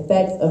the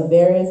effects of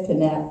various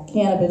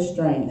cannabis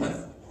strains.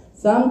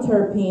 Some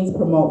terpenes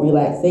promote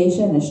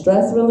relaxation and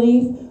stress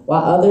relief,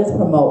 while others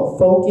promote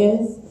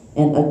focus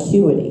and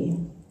acuity.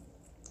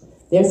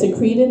 They're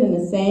secreted in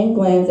the same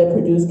glands that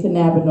produce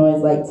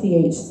cannabinoids like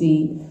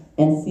THC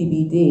and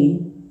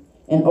CBD,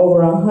 and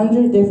over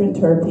 100 different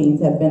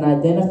terpenes have been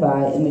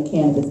identified in the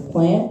cannabis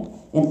plant,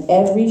 and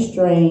every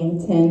strain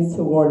tends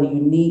toward a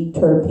unique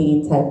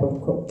terpene type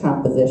of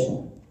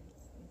composition.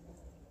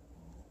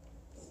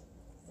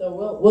 So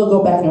we'll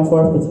go back and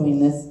forth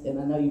between this, and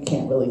I know you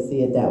can't really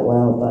see it that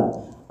well,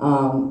 but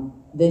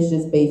this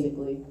just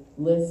basically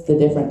lists the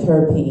different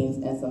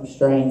terpenes and some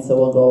strains. So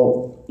we'll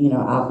go,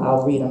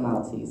 I'll read them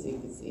out to you so you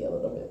can see a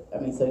little bit.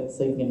 So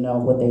you can know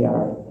what they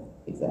are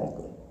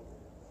exactly.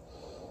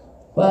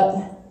 But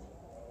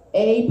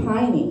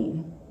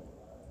A-pinene,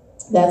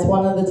 that's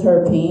one of the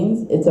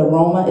terpenes. Its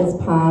aroma is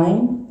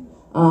pine.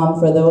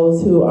 For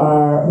those who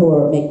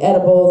make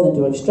edibles and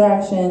do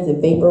extractions,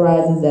 it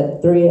vaporizes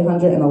at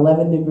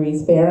 311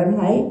 degrees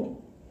Fahrenheit.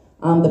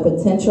 The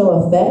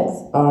potential effects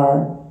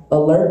are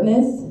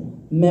alertness,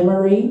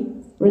 memory,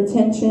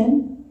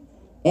 retention,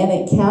 and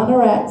it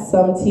counteracts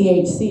some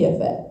THC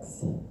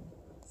effects.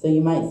 So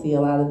you might see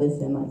a lot of this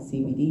in like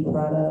CBD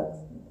products.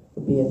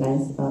 Would be a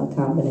nice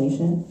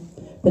combination.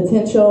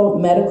 Potential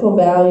medical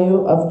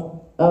value of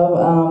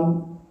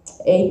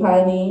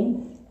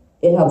A-pinene.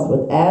 It helps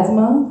with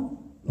asthma,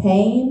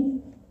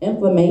 pain,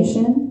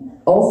 inflammation,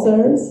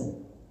 ulcers,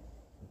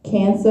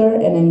 cancer,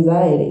 and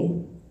anxiety.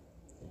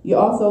 You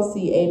also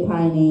see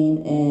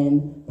A-pinene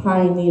in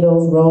pine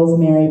needles,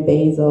 rosemary,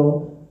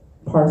 basil,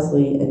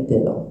 parsley, and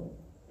dill.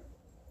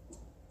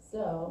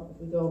 So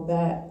if we go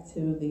back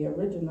to the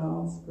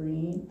original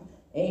screen,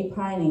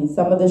 A-pinene,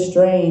 some of the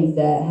strains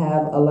that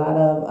have a lot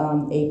of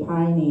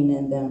A-pinene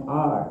in them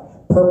are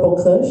Purple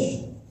Kush,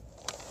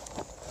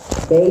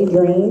 Bay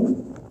Dream,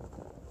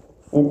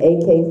 and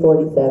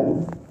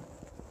AK-47.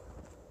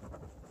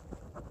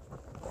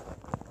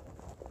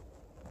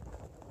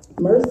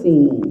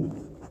 Myrcene.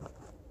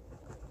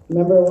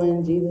 Remember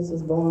when Jesus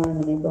was born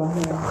and they brought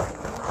him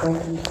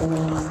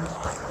frankincense,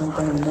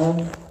 something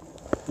enough?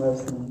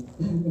 Myrcene.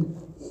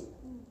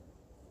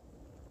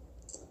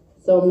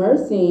 So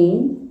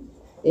myrcene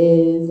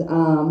is,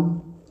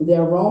 the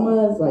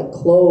aroma is like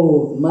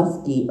clove,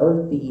 musky,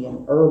 earthy,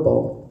 and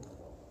herbal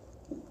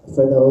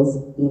for those,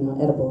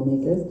 edible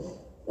makers.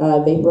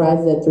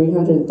 Vaporizes at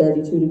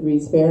 332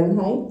 degrees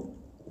Fahrenheit.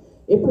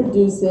 It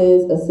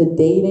produces a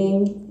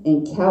sedating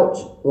and couch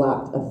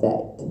lock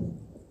effect.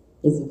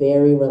 It's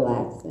very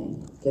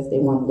relaxing. Guess they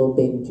want little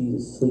baby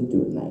Jesus to sleep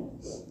through the night.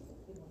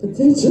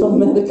 Potential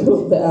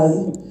medical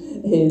value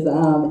is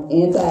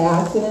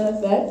antioxidant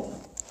effect,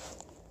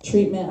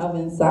 treatment of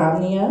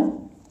insomnia,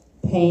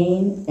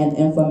 pain, and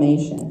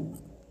inflammation.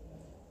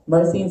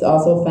 Myrcene is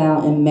also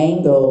found in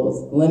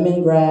mangoes,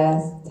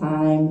 lemongrass,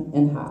 thyme,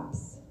 and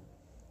hops.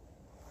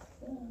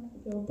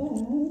 Go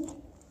back.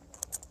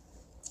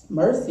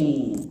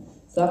 Myrcene.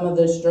 Some of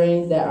the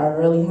strains that are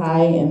really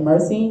high in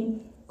myrcene: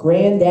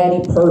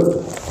 Granddaddy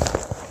Purr,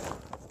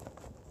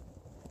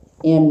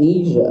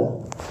 Amnesia,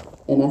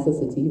 and that's a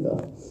sativa.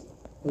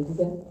 What did you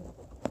say?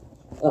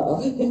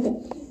 Uh-oh.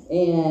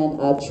 And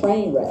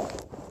Trainwreck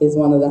is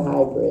one of the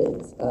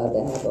hybrids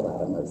that has a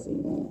lot of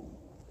myrcene in it.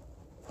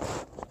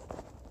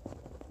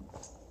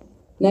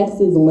 Next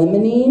is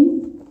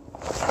limonene.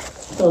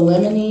 So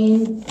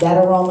limonene, that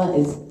aroma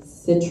is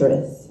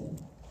citrus.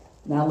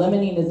 Now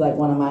limonene is like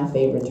one of my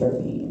favorite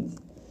terpenes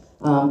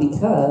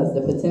because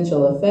the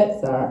potential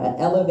effects are an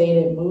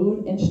elevated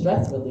mood and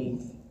stress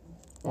relief.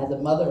 As a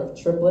mother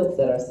of triplets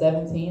that are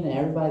 17 and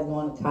everybody's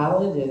going to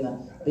college and a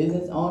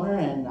business owner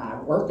and I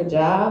work a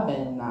job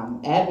and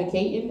I'm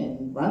advocating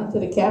and running to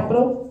the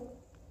Capitol,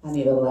 I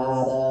need a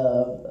lot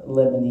of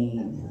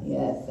limonene.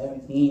 Yes,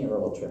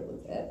 17-year-old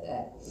triplets at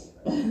that.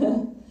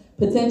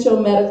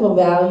 Potential medical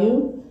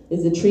value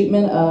is the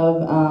treatment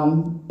of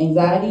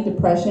anxiety,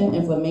 depression,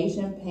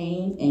 inflammation,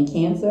 pain, and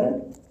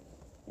cancer.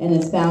 And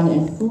it's found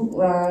in fruit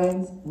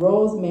rinds,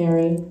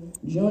 rosemary,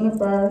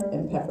 juniper,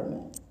 and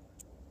peppermint.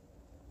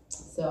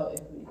 So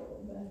if we go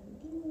back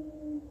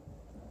again,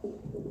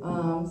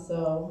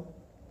 so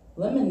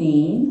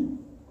limonene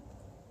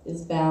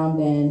is found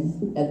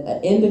in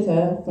an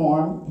indica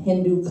form,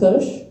 Hindu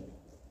Kush,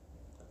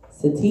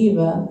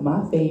 sativa,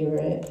 my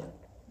favorite,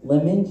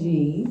 lemon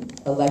G,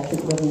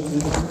 electric lemon G,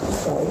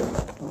 sorry,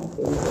 my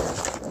favorite.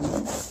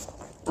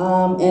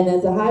 And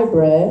as a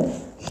hybrid,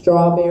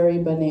 strawberry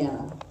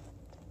banana.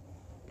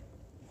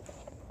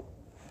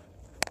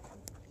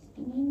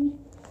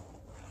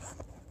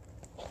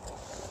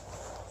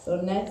 So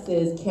next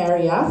is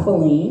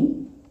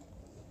caryophyllene,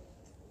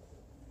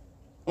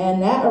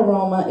 and that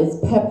aroma is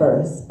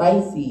pepper,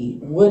 spicy,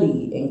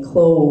 woody, and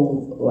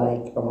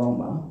clove-like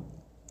aroma.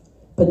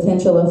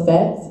 Potential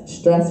effects: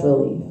 stress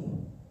relief.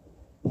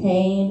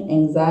 Pain,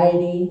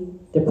 anxiety,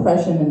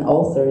 depression, and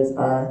ulcers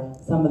are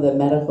some of the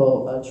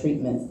medical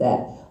treatments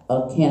that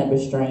a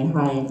cannabis strain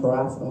high in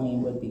caryophyllene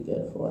would be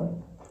good for.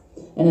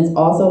 And it's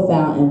also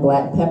found in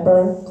black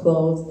pepper,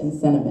 cloves, and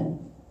cinnamon.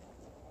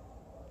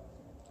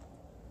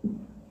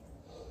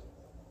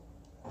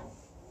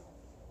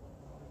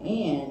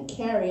 And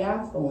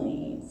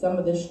caryophyllene, some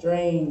of the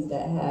strains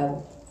that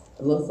have,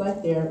 it looks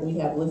like we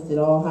have listed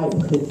all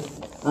hybrids.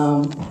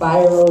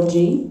 Spiro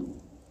G,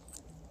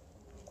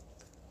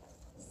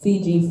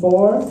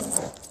 CG4,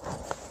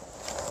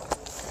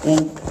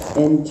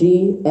 and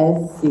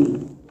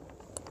GSC.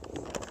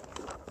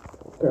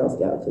 Girl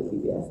Scout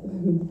cookie, yes.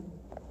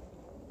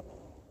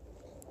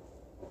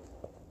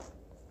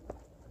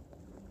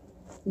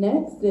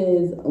 Next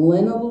is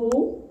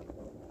linalool.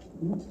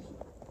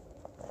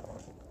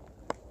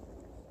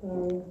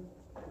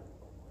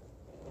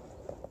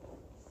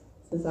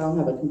 Since I don't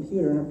have a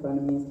computer in front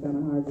of me, it's kind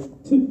of hard to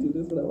do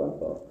this without my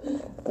phone.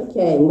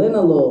 Okay,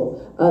 linalool.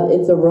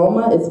 Its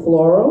aroma is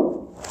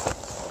floral.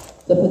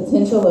 The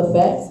potential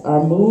effects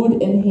are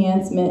mood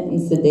enhancement and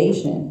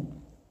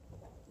sedation.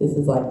 This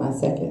is like my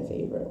second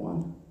favorite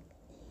one.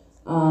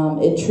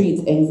 It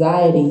treats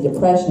anxiety,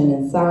 depression,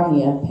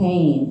 insomnia,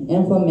 pain,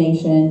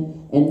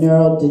 inflammation, and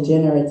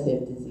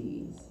neurodegenerative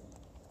disease.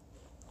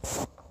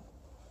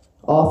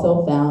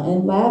 Also found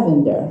in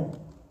lavender.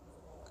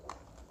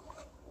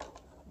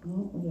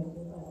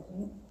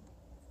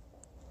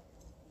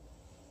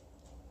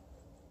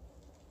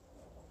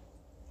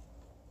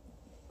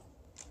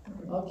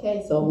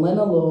 Okay, so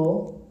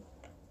linalool.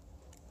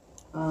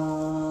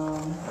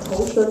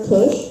 Kosher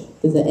Kush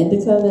is an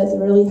indica that's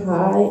really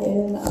high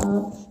in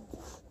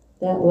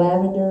that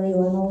lavendery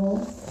linalool.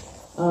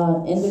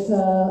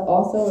 Indica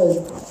also is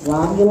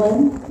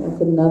Romulan.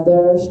 That's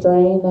another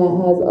strain that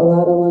has a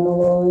lot of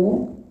linalool in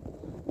it.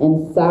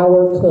 And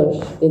Sour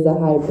Kush is a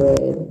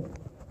hybrid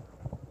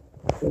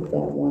with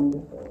that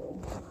wonderful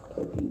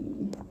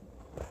terpene.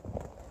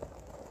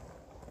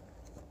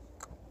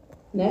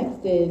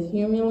 Next is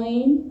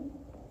humulene.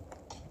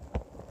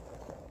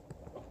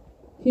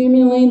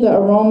 Humulene, the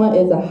aroma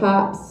is a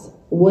hops,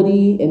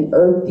 woody, and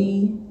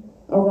earthy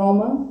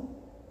aroma.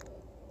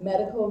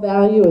 Medical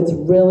value, it's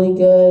really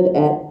good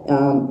at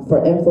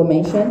for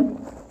inflammation.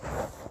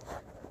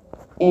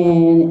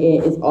 And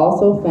it is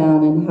also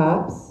found in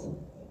hops,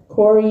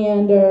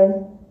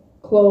 coriander,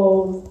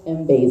 cloves,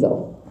 and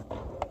basil.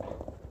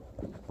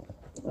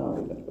 Oh,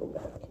 we're gonna go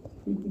back.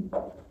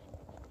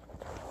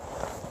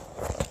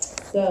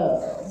 So,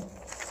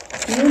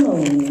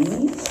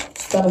 humulene,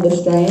 some of the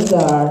strains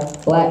are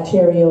Black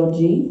Cherry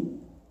OG,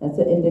 that's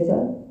an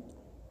indica,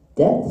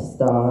 Death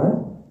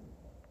Star,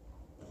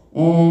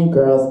 and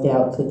Girl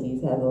Scout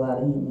Cookies has a lot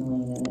of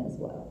humulene in it as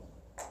well.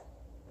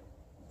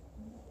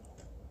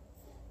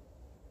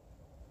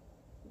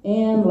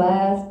 And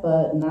last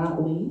but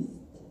not least,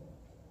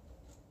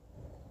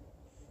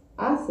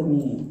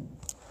 Asamine.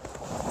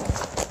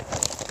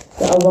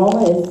 The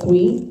aroma is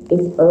sweet,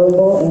 it's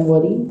herbal and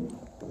woody,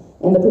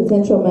 and the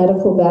potential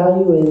medical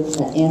value is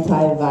an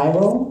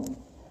antiviral,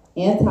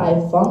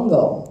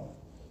 antifungal,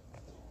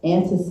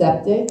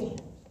 antiseptic,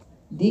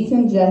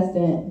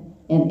 decongestant,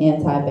 and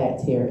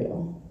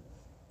antibacterial.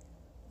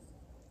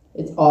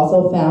 It's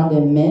also found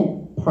in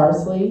mint,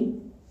 parsley,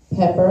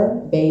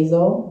 pepper,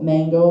 basil,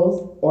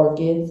 mangoes,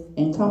 orchids,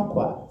 and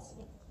kumquats.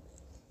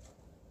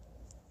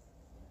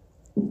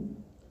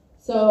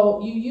 So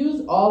you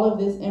use all of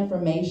this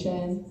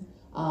information,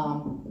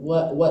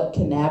 what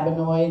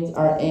cannabinoids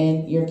are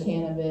in your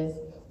cannabis,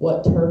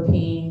 what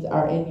terpenes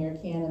are in your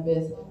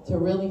cannabis, to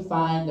really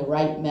find the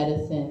right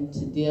medicine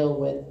to deal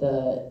with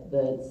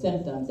the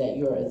symptoms that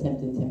you're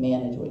attempting to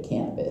manage with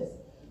cannabis.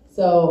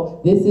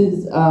 So this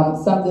is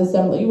something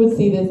similar. You would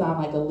see this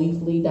on like a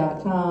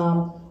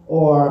leafly.com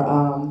or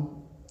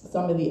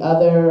some of the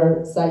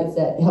other sites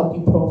that help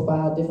you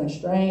profile different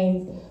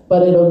strains,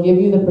 but it'll give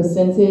you the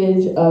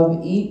percentage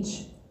of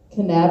each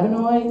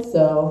cannabinoid.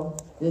 So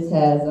this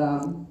has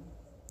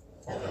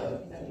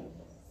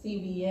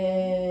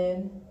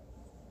CBN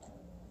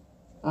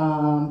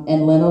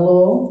and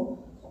linalool.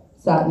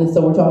 So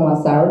we're talking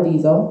about sour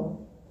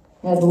diesel.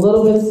 It has a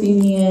little bit of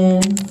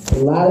CBN, a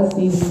lot of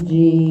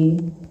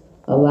CBG,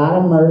 a lot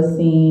of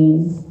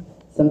myrcene,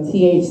 some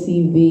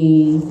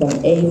THCV,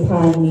 some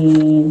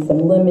apinine, some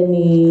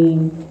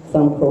limonene,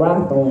 some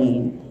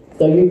chlorothalene.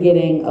 So you're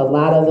getting a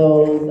lot of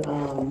those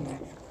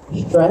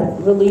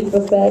stress relief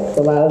effects,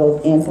 a lot of those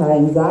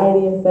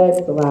anti-anxiety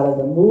effects, a lot of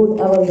the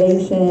mood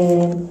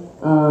elevation,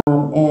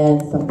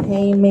 and some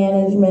pain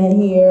management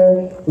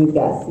here. We've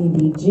got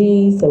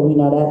CBG, so we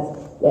know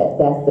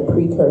that's the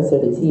precursor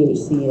to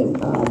THC and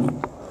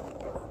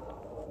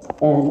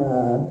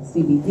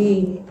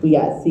CBD. We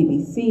got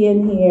CBC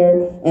in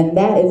here, and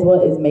that is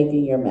what is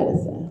making your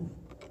medicine.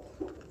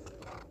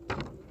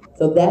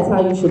 So that's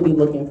how you should be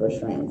looking for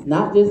strains,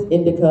 not just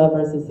indica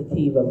versus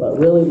sativa, but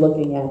really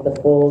looking at the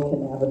full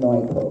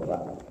cannabinoid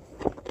profile.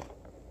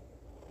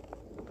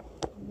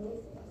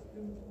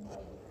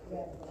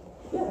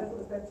 Yeah.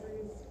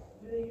 Dispensaries,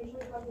 do they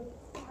usually have,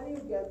 how do you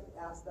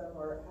ask them,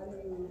 or how do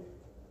you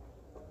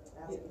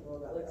ask people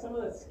about Like that? some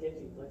of that's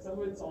sketchy, like some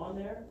of it's on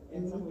there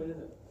and some of it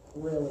isn't.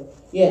 Really?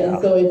 Yeah,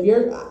 and so if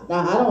you're,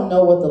 now I don't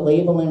know what the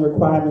labeling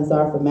requirements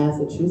are for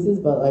Massachusetts,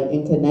 but like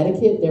in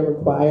Connecticut, they're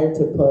required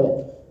to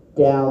put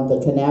down the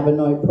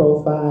cannabinoid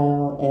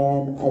profile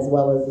and as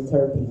well as the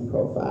terpene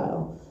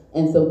profile.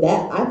 And so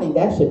that, I think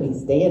that should be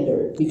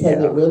standard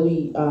because it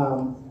really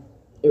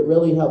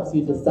helps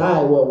you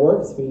decide what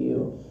works for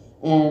you.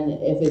 And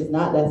if it's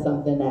not, that's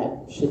something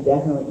that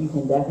you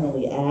can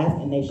definitely ask,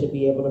 and they should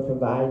be able to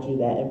provide you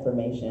that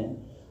information.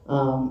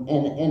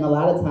 And a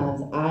lot of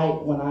times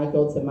when I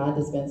go to my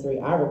dispensary,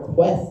 I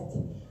request,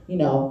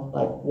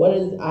 like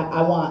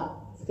I want,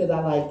 because I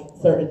like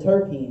certain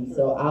terpenes,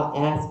 so I'll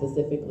ask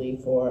specifically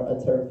for a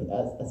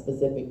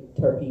specific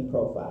terpene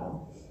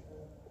profile,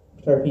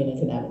 terpene and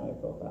cannabinoid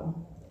profile.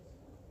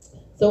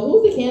 So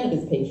who's the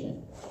cannabis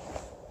patient?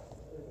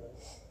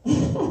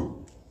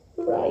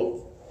 Right.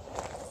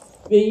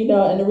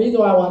 But, and the reason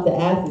why I want to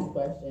ask this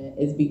question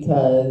is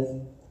because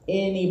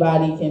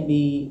anybody can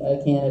be a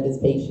cannabis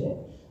patient.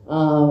 A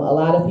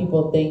lot of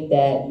people think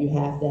that you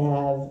have to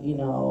have,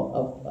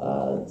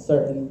 a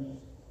certain,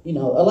 a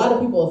lot of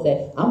people will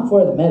say, I'm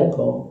for the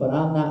medical, but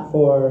I'm not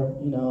for,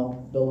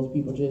 those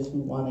people just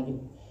who want to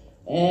get.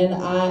 And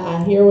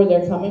I hear where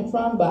they're coming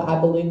from, but I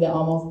believe that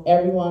almost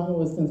everyone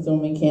who is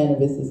consuming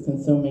cannabis is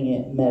consuming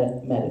it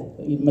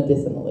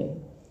medicinally.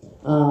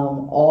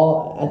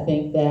 I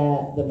think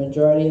that the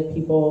majority of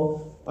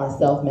people are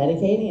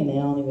self-medicating and they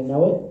don't even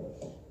know it.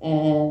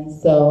 And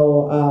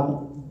so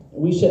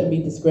we shouldn't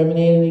be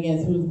discriminating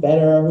against who's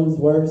better or who's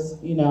worse,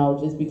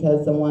 just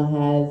because someone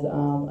has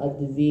a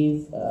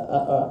disease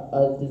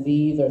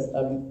or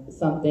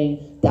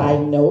something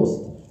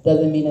diagnosed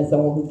doesn't mean that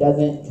someone who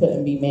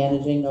couldn't be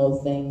managing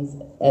those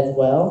things as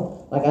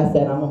well. Like I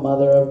said, I'm a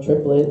mother of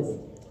triplets.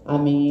 I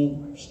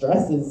mean,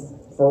 stress is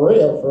for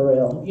real,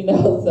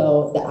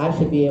 so that I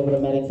should be able to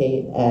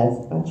medicate as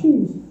I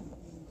choose.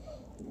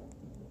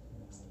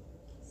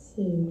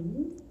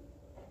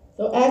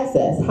 So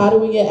access, how do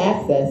we get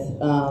access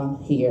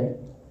here?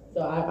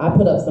 So I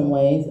put up some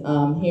ways.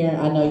 Here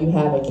I know you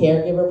have a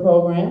caregiver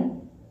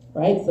program,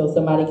 right? So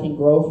somebody can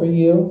grow for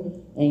you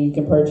and you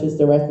can purchase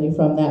directly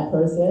from that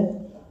person.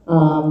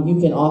 You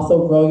can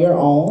also grow your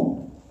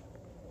own.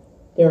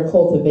 There are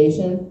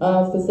cultivation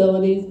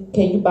facilities.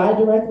 Can you buy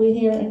directly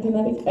here in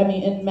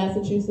in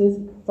Massachusetts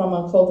from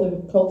a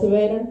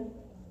cultivator?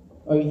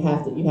 Or you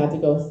have to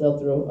go still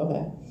through,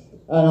 okay.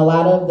 And a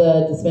lot of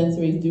the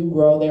dispensaries do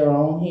grow their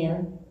own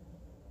here.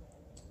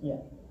 Yeah.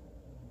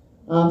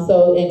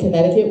 So in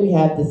Connecticut, we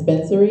have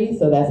dispensaries,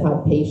 so that's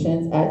how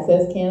patients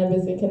access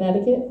cannabis in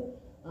Connecticut.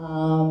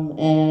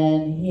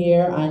 And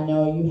here I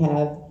know you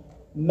have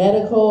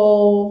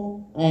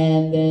medical,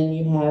 and then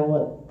you have,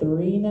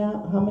 3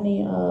 now? How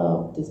many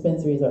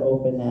dispensaries are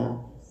open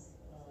now?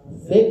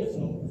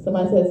 6?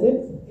 Somebody said 6?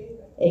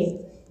 8?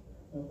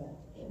 Okay.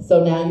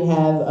 So now you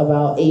have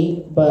about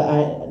 8,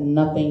 but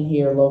nothing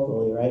here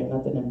locally, right?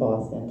 Nothing in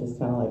Boston, just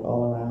kind of like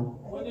all around.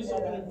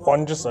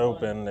 One just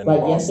opened in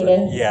Like Boston.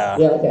 yesterday? Yeah.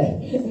 Yeah,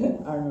 okay.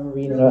 I remember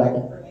reading about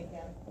that.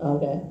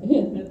 Okay.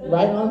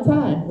 Right on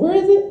time. Where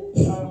is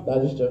it?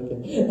 I'm just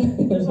joking.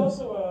 There's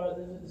also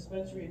there's a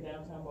dispensary in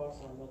downtown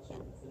Boston. I'm not sure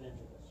if it's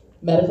financial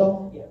district.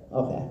 Medical? Yeah.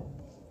 Okay.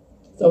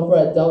 So for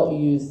adult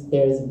use,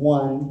 there's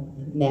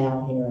one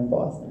now here in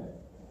Boston.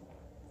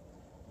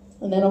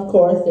 And then, of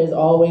course, there's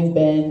always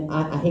been,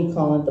 I hate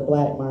calling it the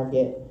black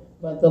market,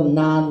 but the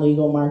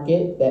non-legal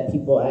market that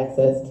people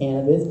access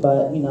cannabis.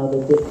 But, you know,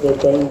 the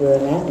danger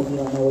in that is you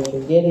don't know what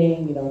you're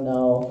getting. You don't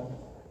know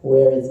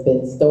where it's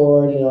been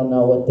stored. You don't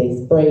know what they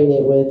sprayed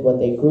it with, what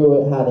they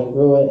grew it, how they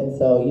grew it. And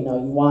so, you know,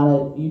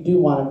 you do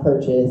want to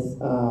purchase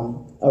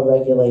a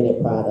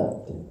regulated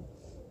product.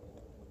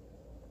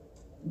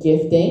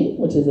 Gifting,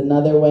 which is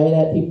another way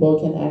that people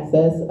can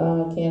access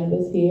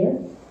cannabis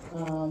here.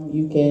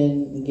 You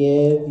can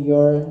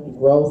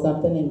grow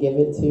something and give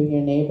it to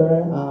your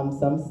neighbor.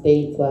 Some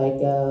states like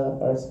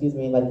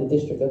the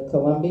District of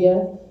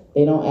Columbia,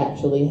 they don't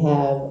actually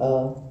have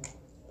a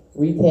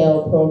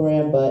retail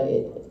program, but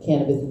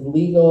cannabis is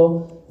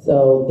legal,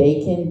 so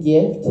they can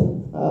gift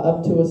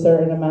up to a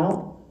certain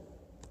amount,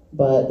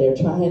 but they're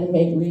trying to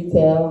make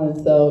retail,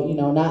 and so, you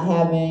know, not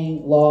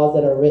having laws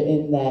that are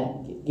written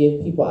that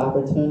give people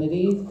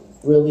opportunities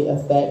really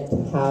affect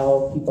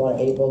how people are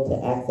able to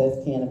access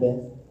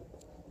cannabis.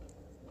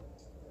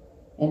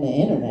 And the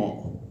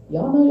internet.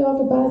 Y'all know y'all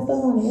can buy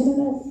stuff on the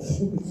internet?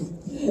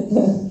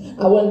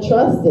 I wouldn't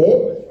trust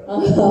it.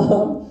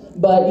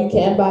 But you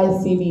can buy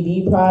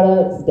CBD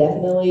products,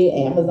 definitely.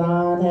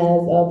 Amazon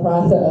has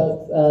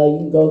products. You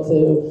can go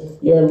to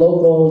your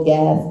local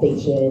gas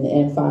station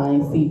and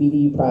find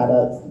CBD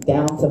products,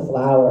 down to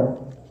flour.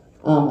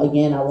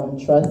 Again, I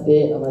wouldn't trust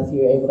it unless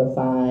you're able to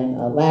find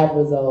lab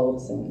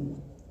results and,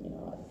 you know,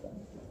 all that stuff.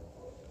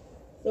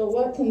 So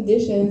what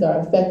conditions are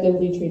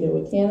effectively treated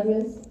with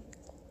cannabis?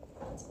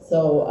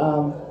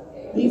 So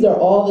these are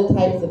all the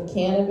types of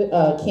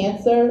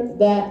cancer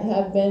that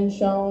have been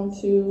shown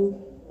to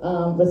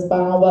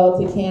respond well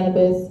to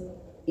cannabis,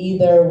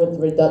 either with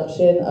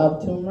reduction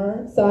of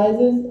tumor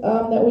sizes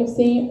that we've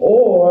seen,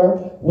 or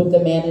with the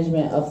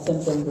management of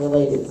symptoms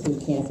related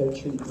to cancer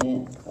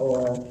treatment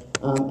or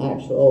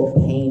actual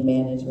pain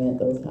management,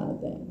 those kind of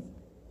things.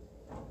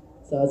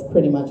 So it's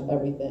pretty much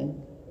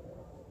everything.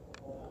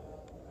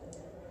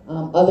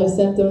 Other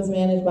symptoms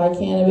managed by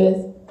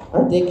cannabis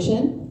are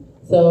addiction.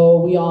 So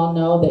we all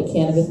know that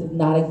cannabis is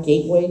not a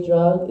gateway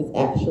drug, it's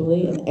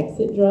actually an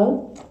exit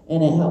drug,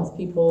 and it helps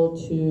people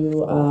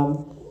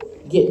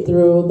to get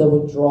through the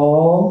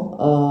withdrawal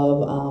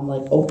of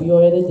like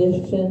opioid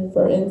addiction,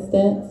 for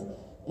instance.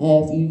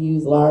 And if you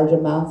use large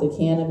amounts of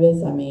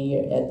cannabis, I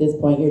mean, at this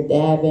point you're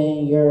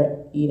dabbing, you're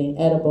eating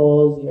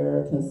edibles,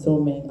 you're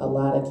consuming a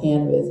lot of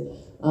cannabis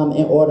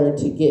in order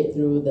to get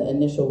through the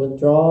initial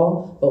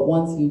withdrawal. But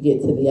once you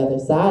get to the other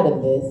side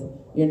of this,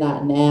 you're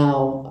not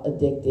now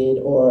addicted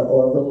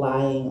or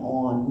relying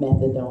on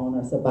methadone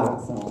or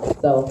Suboxone.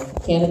 So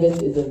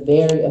cannabis is a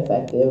very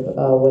effective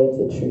way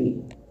to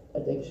treat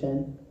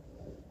addiction.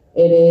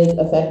 It is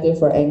effective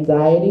for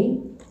anxiety,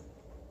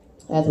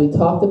 as we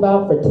talked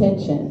about, for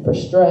tension, for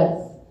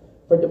stress,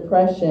 for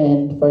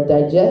depression, for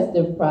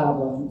digestive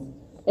problems,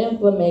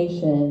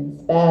 inflammation,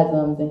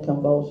 spasms, and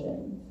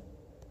convulsions.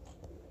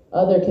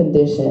 Other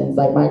conditions,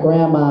 like my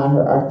grandma,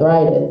 her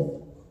arthritis,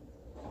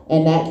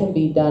 and that can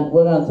be done.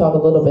 We're going to talk a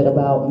little bit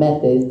about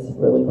methods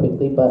really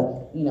quickly,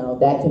 but you know,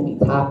 that can be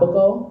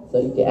topical, so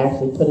you can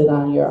actually put it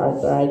on your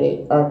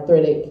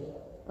arthritic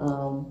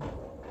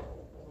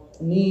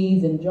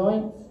knees and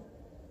joints,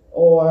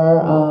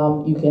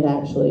 or you can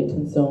actually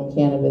consume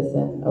cannabis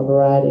in a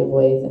variety of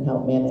ways and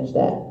help manage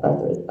that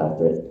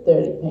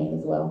arthritic pain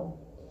as well.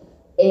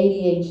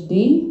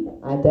 ADHD,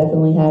 I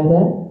definitely have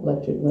that.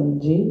 Electric lemon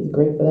G is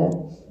great for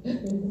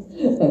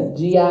that.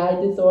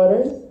 GI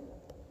disorders.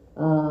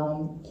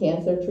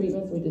 Cancer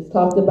treatments we just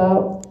talked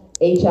about,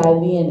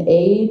 HIV and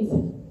AIDS,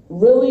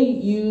 really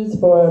used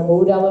for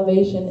mood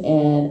elevation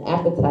and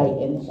appetite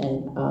and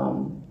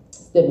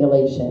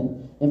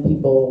stimulation in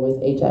people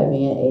with HIV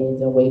and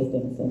AIDS and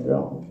wasting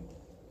syndrome.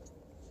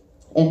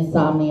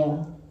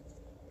 Insomnia,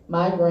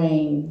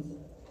 migraines,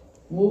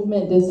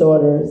 movement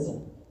disorders,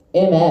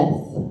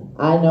 MS.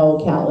 I know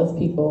countless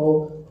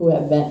people who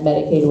have been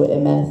medicated with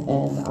MS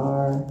and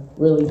are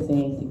really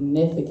seeing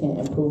significant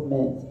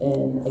improvements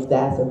in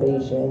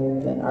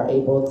exacerbations and are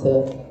able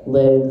to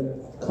live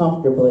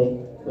comfortably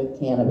with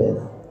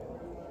cannabis.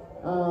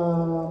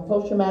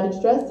 Post-traumatic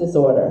stress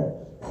disorder.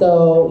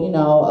 So, you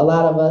know, a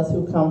lot of us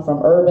who come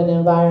from urban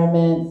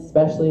environments,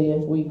 especially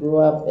if we grew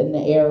up in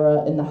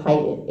the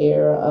heightened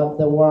era of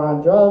the war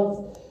on drugs,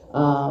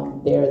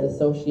 there's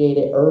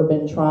associated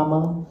urban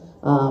trauma,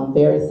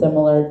 very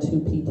similar to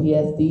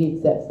PTSD,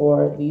 except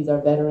for these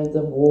are veterans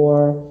of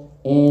war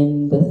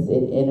in the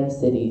inner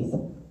cities.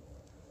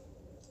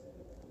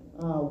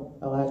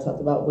 I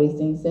talked about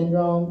wasting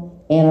syndrome,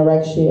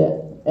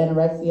 anorexia,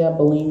 Anorexia,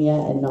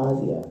 bulimia, and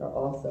nausea are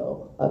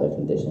also other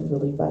conditions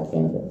relieved by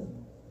cannabis.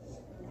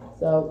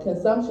 So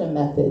consumption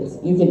methods,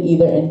 you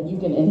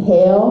can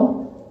inhale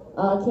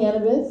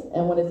cannabis,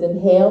 and when it's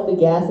inhaled, the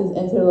gases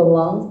enter the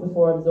lungs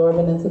before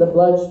absorbing into the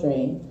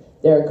bloodstream.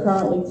 There are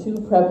currently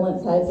 2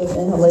 prevalent types of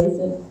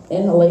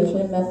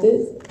inhalation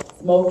methods,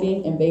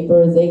 smoking and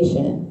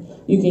vaporization.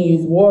 You can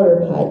use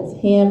water pipes,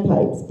 hand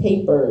pipes,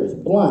 papers,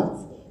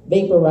 blunts,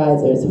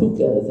 vaporizers,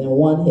 hookahs, and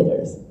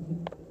one-hitters.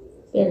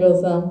 There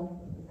goes some.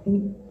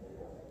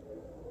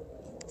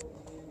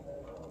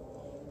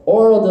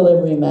 Oral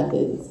delivery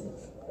methods.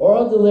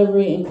 Oral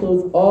delivery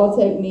includes all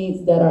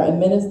techniques that are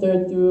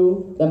administered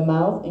through the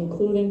mouth,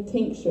 including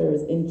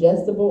tinctures,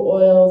 ingestible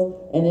oils,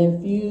 and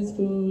infused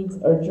foods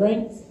or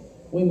drinks.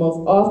 We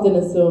most often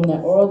assume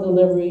that oral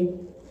delivery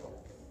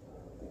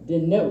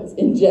denotes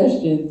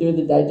ingestion through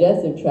the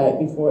digestive tract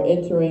before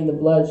entering the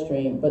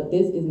bloodstream, but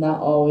this is not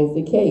always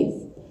the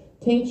case.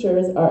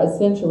 Tinctures are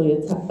essentially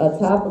a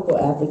topical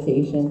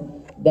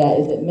application that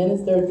is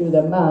administered through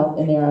the mouth,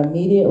 and they are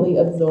immediately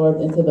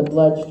absorbed into the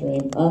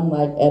bloodstream,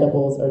 unlike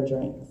edibles or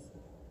drinks.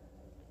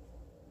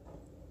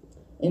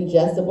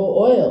 Ingestible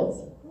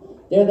oils.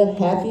 They're the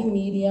happy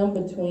medium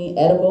between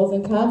edibles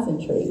and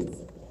concentrates.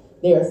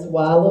 They are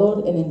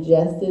swallowed and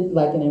ingested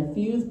like an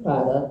infused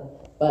product,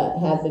 but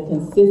have the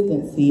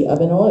consistency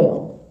of an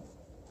oil.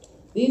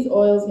 These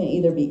oils can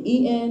either be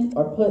eaten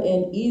or put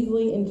in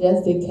easily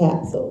ingested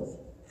capsules.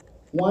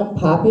 One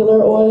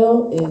popular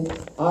oil is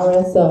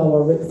RSO,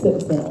 or Rick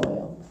Simpson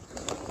oil.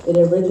 It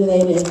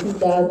originated in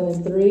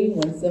 2003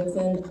 when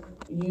Simpson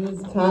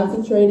used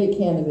concentrated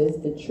cannabis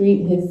to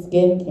treat his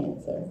skin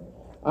cancer.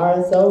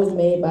 RSO is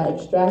made by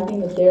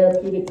extracting the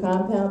therapeutic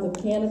compounds of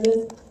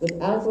cannabis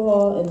with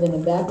alcohol and then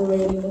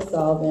evaporating the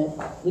solvent,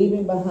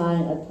 leaving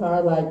behind a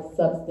tar-like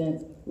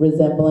substance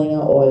resembling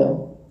an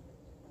oil.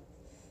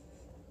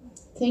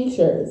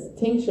 Tinctures.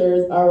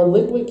 Tinctures are a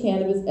liquid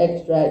cannabis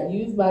extract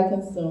used by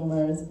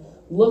consumers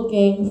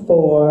looking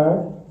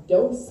for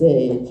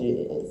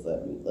dosages.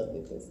 Let me look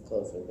at this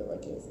closer because I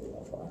can't see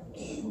that far.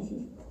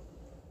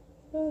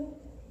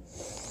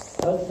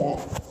 Okay.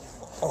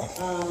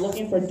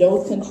 Looking for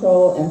dose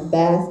control and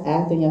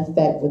fast-acting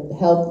effect with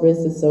health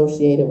risks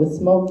associated with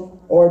smoke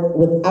or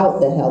without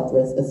the health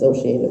risks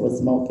associated with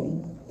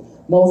smoking.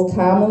 Most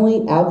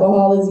commonly,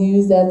 alcohol is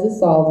used as a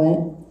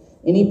solvent.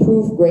 Any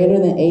proof greater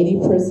than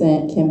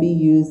 80% can be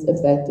used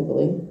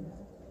effectively.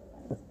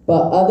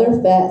 But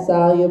other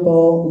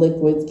fat-soluble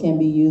liquids can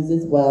be used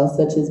as well,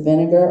 such as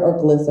vinegar or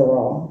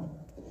glycerol.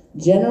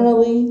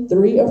 Generally,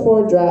 3 or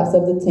 4 drops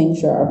of the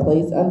tincture are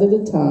placed under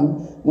the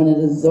tongue when it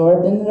is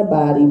absorbed into the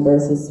body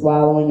versus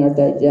swallowing or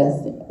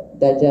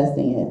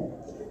digesting it.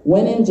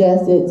 When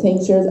ingested,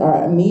 tinctures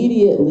are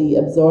immediately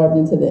absorbed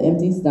into the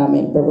empty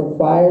stomach, but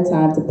require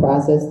time to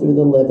process through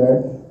the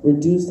liver,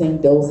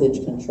 reducing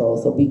dosage control,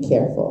 so be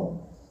careful.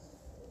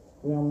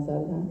 We're almost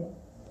out of time?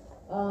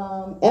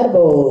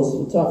 Edibles.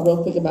 We'll talk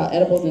real quick about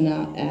edibles and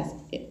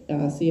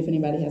I'll see if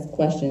anybody has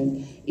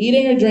questions.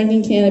 Eating or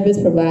drinking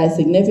cannabis provides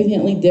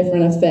significantly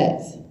different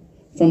effects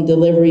from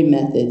delivery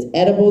methods.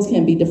 Edibles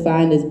can be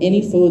defined as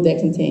any food that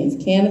contains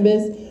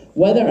cannabis,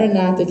 whether or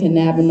not the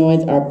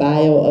cannabinoids are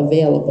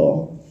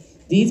bioavailable.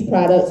 These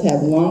products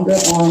have longer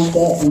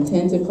onset and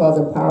tend to cause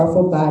a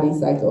powerful body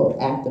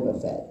psychoactive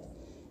effect.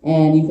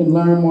 And you can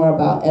learn more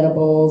about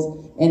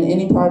edibles and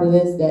any part of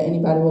this that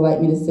anybody would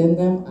like me to send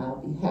them, I'll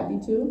be happy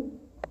to.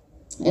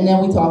 And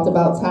then we talked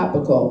about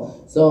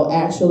topical. So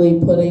actually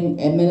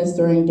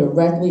administering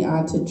directly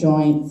onto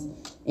joints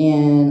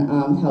and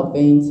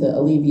helping to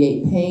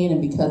alleviate pain.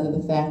 And because of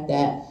the fact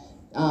that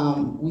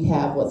we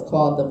have what's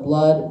called the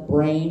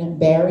blood-brain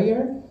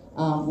barrier,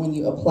 when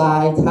you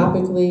apply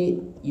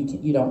topically,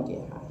 you don't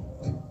get high.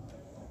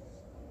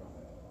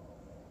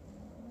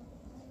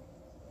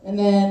 And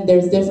then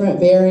there's different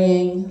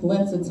varying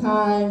lengths of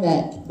time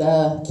that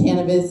the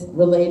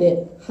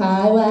cannabis-related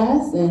high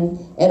lasts, and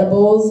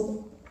edibles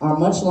are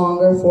much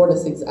longer, 4 to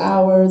 6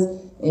 hours.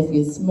 If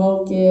you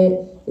smoke it,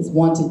 it's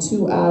 1 to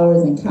 2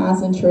 hours, and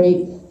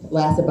concentrate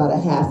lasts about a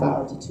half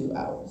hour to 2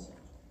 hours.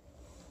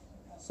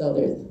 So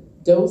there's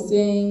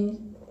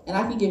dosing, and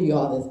I can give you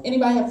all this.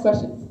 Anybody have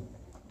questions?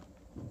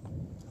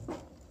 I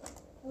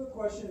have a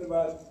question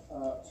about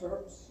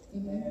terps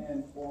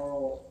and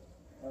oral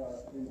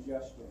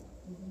ingestion,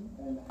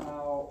 and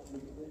how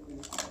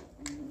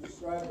you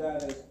describe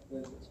that as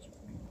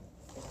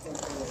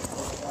essentially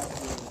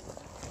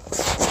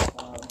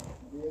a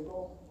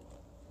vehicle.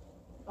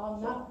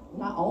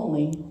 Not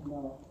only.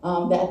 No.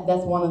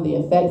 That's one of the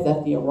effects.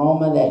 That's the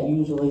aroma that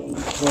usually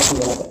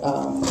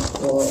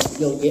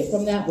you'll get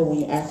from that. But when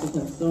you actually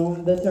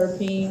consume the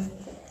terpene,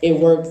 it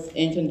works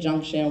in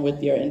conjunction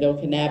with your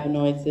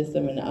endocannabinoid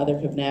system and the other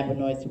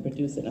cannabinoids to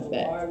produce an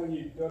effect. Why, when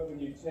you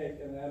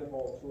take an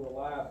edible to a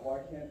lab, why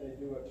can't they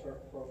do a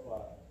terp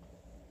profile?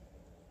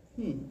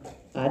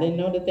 I didn't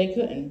know that they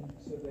couldn't.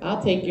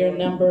 I'll take your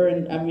number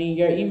and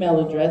your email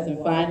address and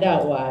find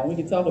out why. We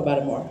can talk about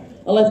it more.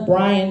 Unless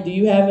Brian, do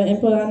you have an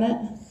input on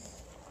that?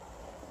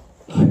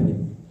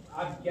 I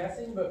I'm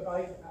guessing, but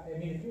I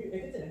mean, if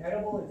it's an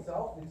edible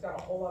itself, it's got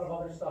a whole lot of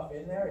other stuff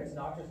in there. It's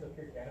not just a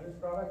pure cannabis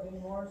product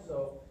anymore.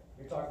 So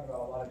you're talking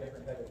about a lot of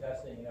different type of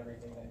testing and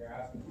everything that you're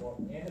asking for.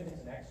 And if it's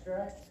an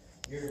extract,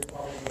 you're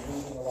probably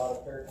losing a lot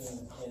of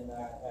terpenes in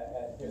that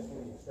at just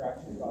through the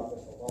extraction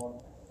process alone.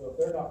 So if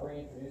they're not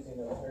reintroducing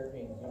those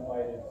terpenes, you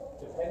might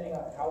have, depending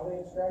on how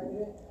they extracted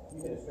it,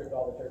 you could have stripped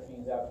all the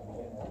terpenes out to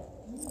begin with.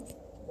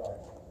 Sorry.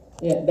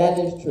 Yeah, that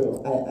is true.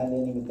 I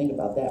didn't even think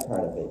about that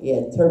part of it.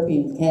 Yeah,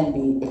 terpenes can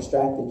be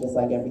extracted just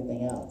like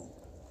everything else.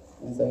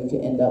 And so you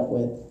can end up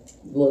with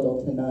little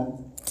to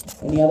none.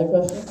 Any other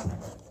questions?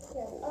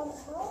 Yes,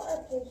 how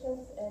are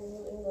patients in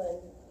New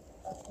England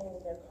obtaining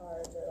their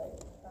cards or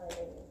like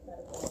finding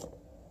medical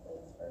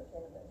things for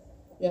cannabis?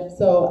 Yep,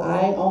 so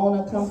I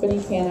own a company,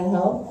 Canna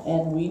Health,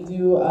 and we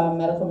do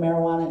medical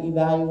marijuana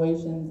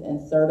evaluations and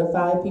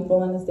certify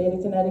people in the state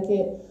of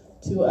Connecticut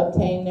to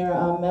obtain their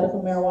medical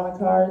marijuana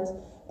cards.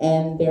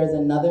 And there's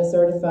another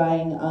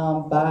certifying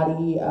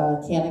body,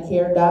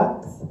 CannaCare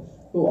Docs,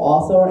 who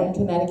also are in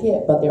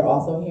Connecticut, but they're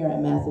also here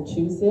in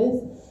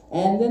Massachusetts.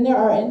 And then there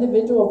are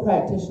individual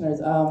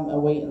practitioners.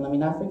 Wait, and let me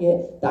not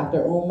forget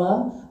Dr.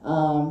 Uma.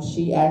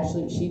 She does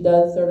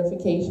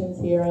certifications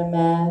here in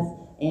Mass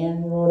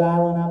and Rhode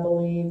Island, I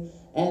believe.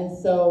 And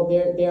so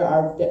there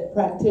are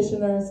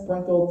practitioners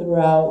sprinkled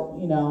throughout,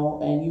 you know,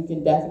 and you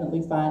can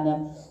definitely find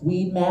them.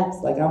 Weed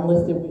Maps, like I'm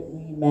listed with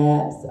Weed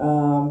Maps,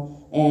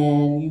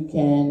 and you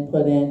can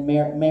put in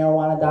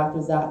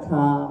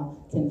marijuanadoctors.com,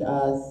 can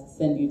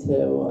send you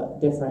to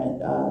different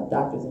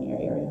doctors in your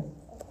area.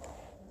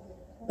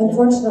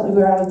 Unfortunately,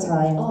 we're out of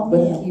time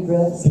with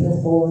Kebra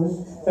Smith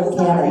Bolden from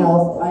Canna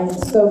Health. I'm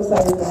so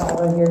excited to have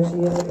her here.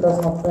 She is a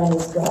personal friend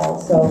as well.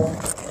 So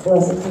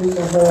blessed be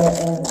for her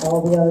and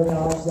all the other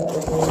knowledge that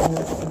we're getting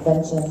at the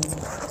convention.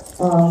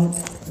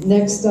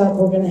 Next up,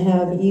 we're going to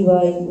have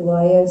Eli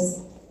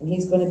Elias, and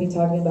he's going to be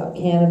talking about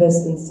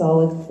cannabis in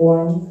solid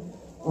form.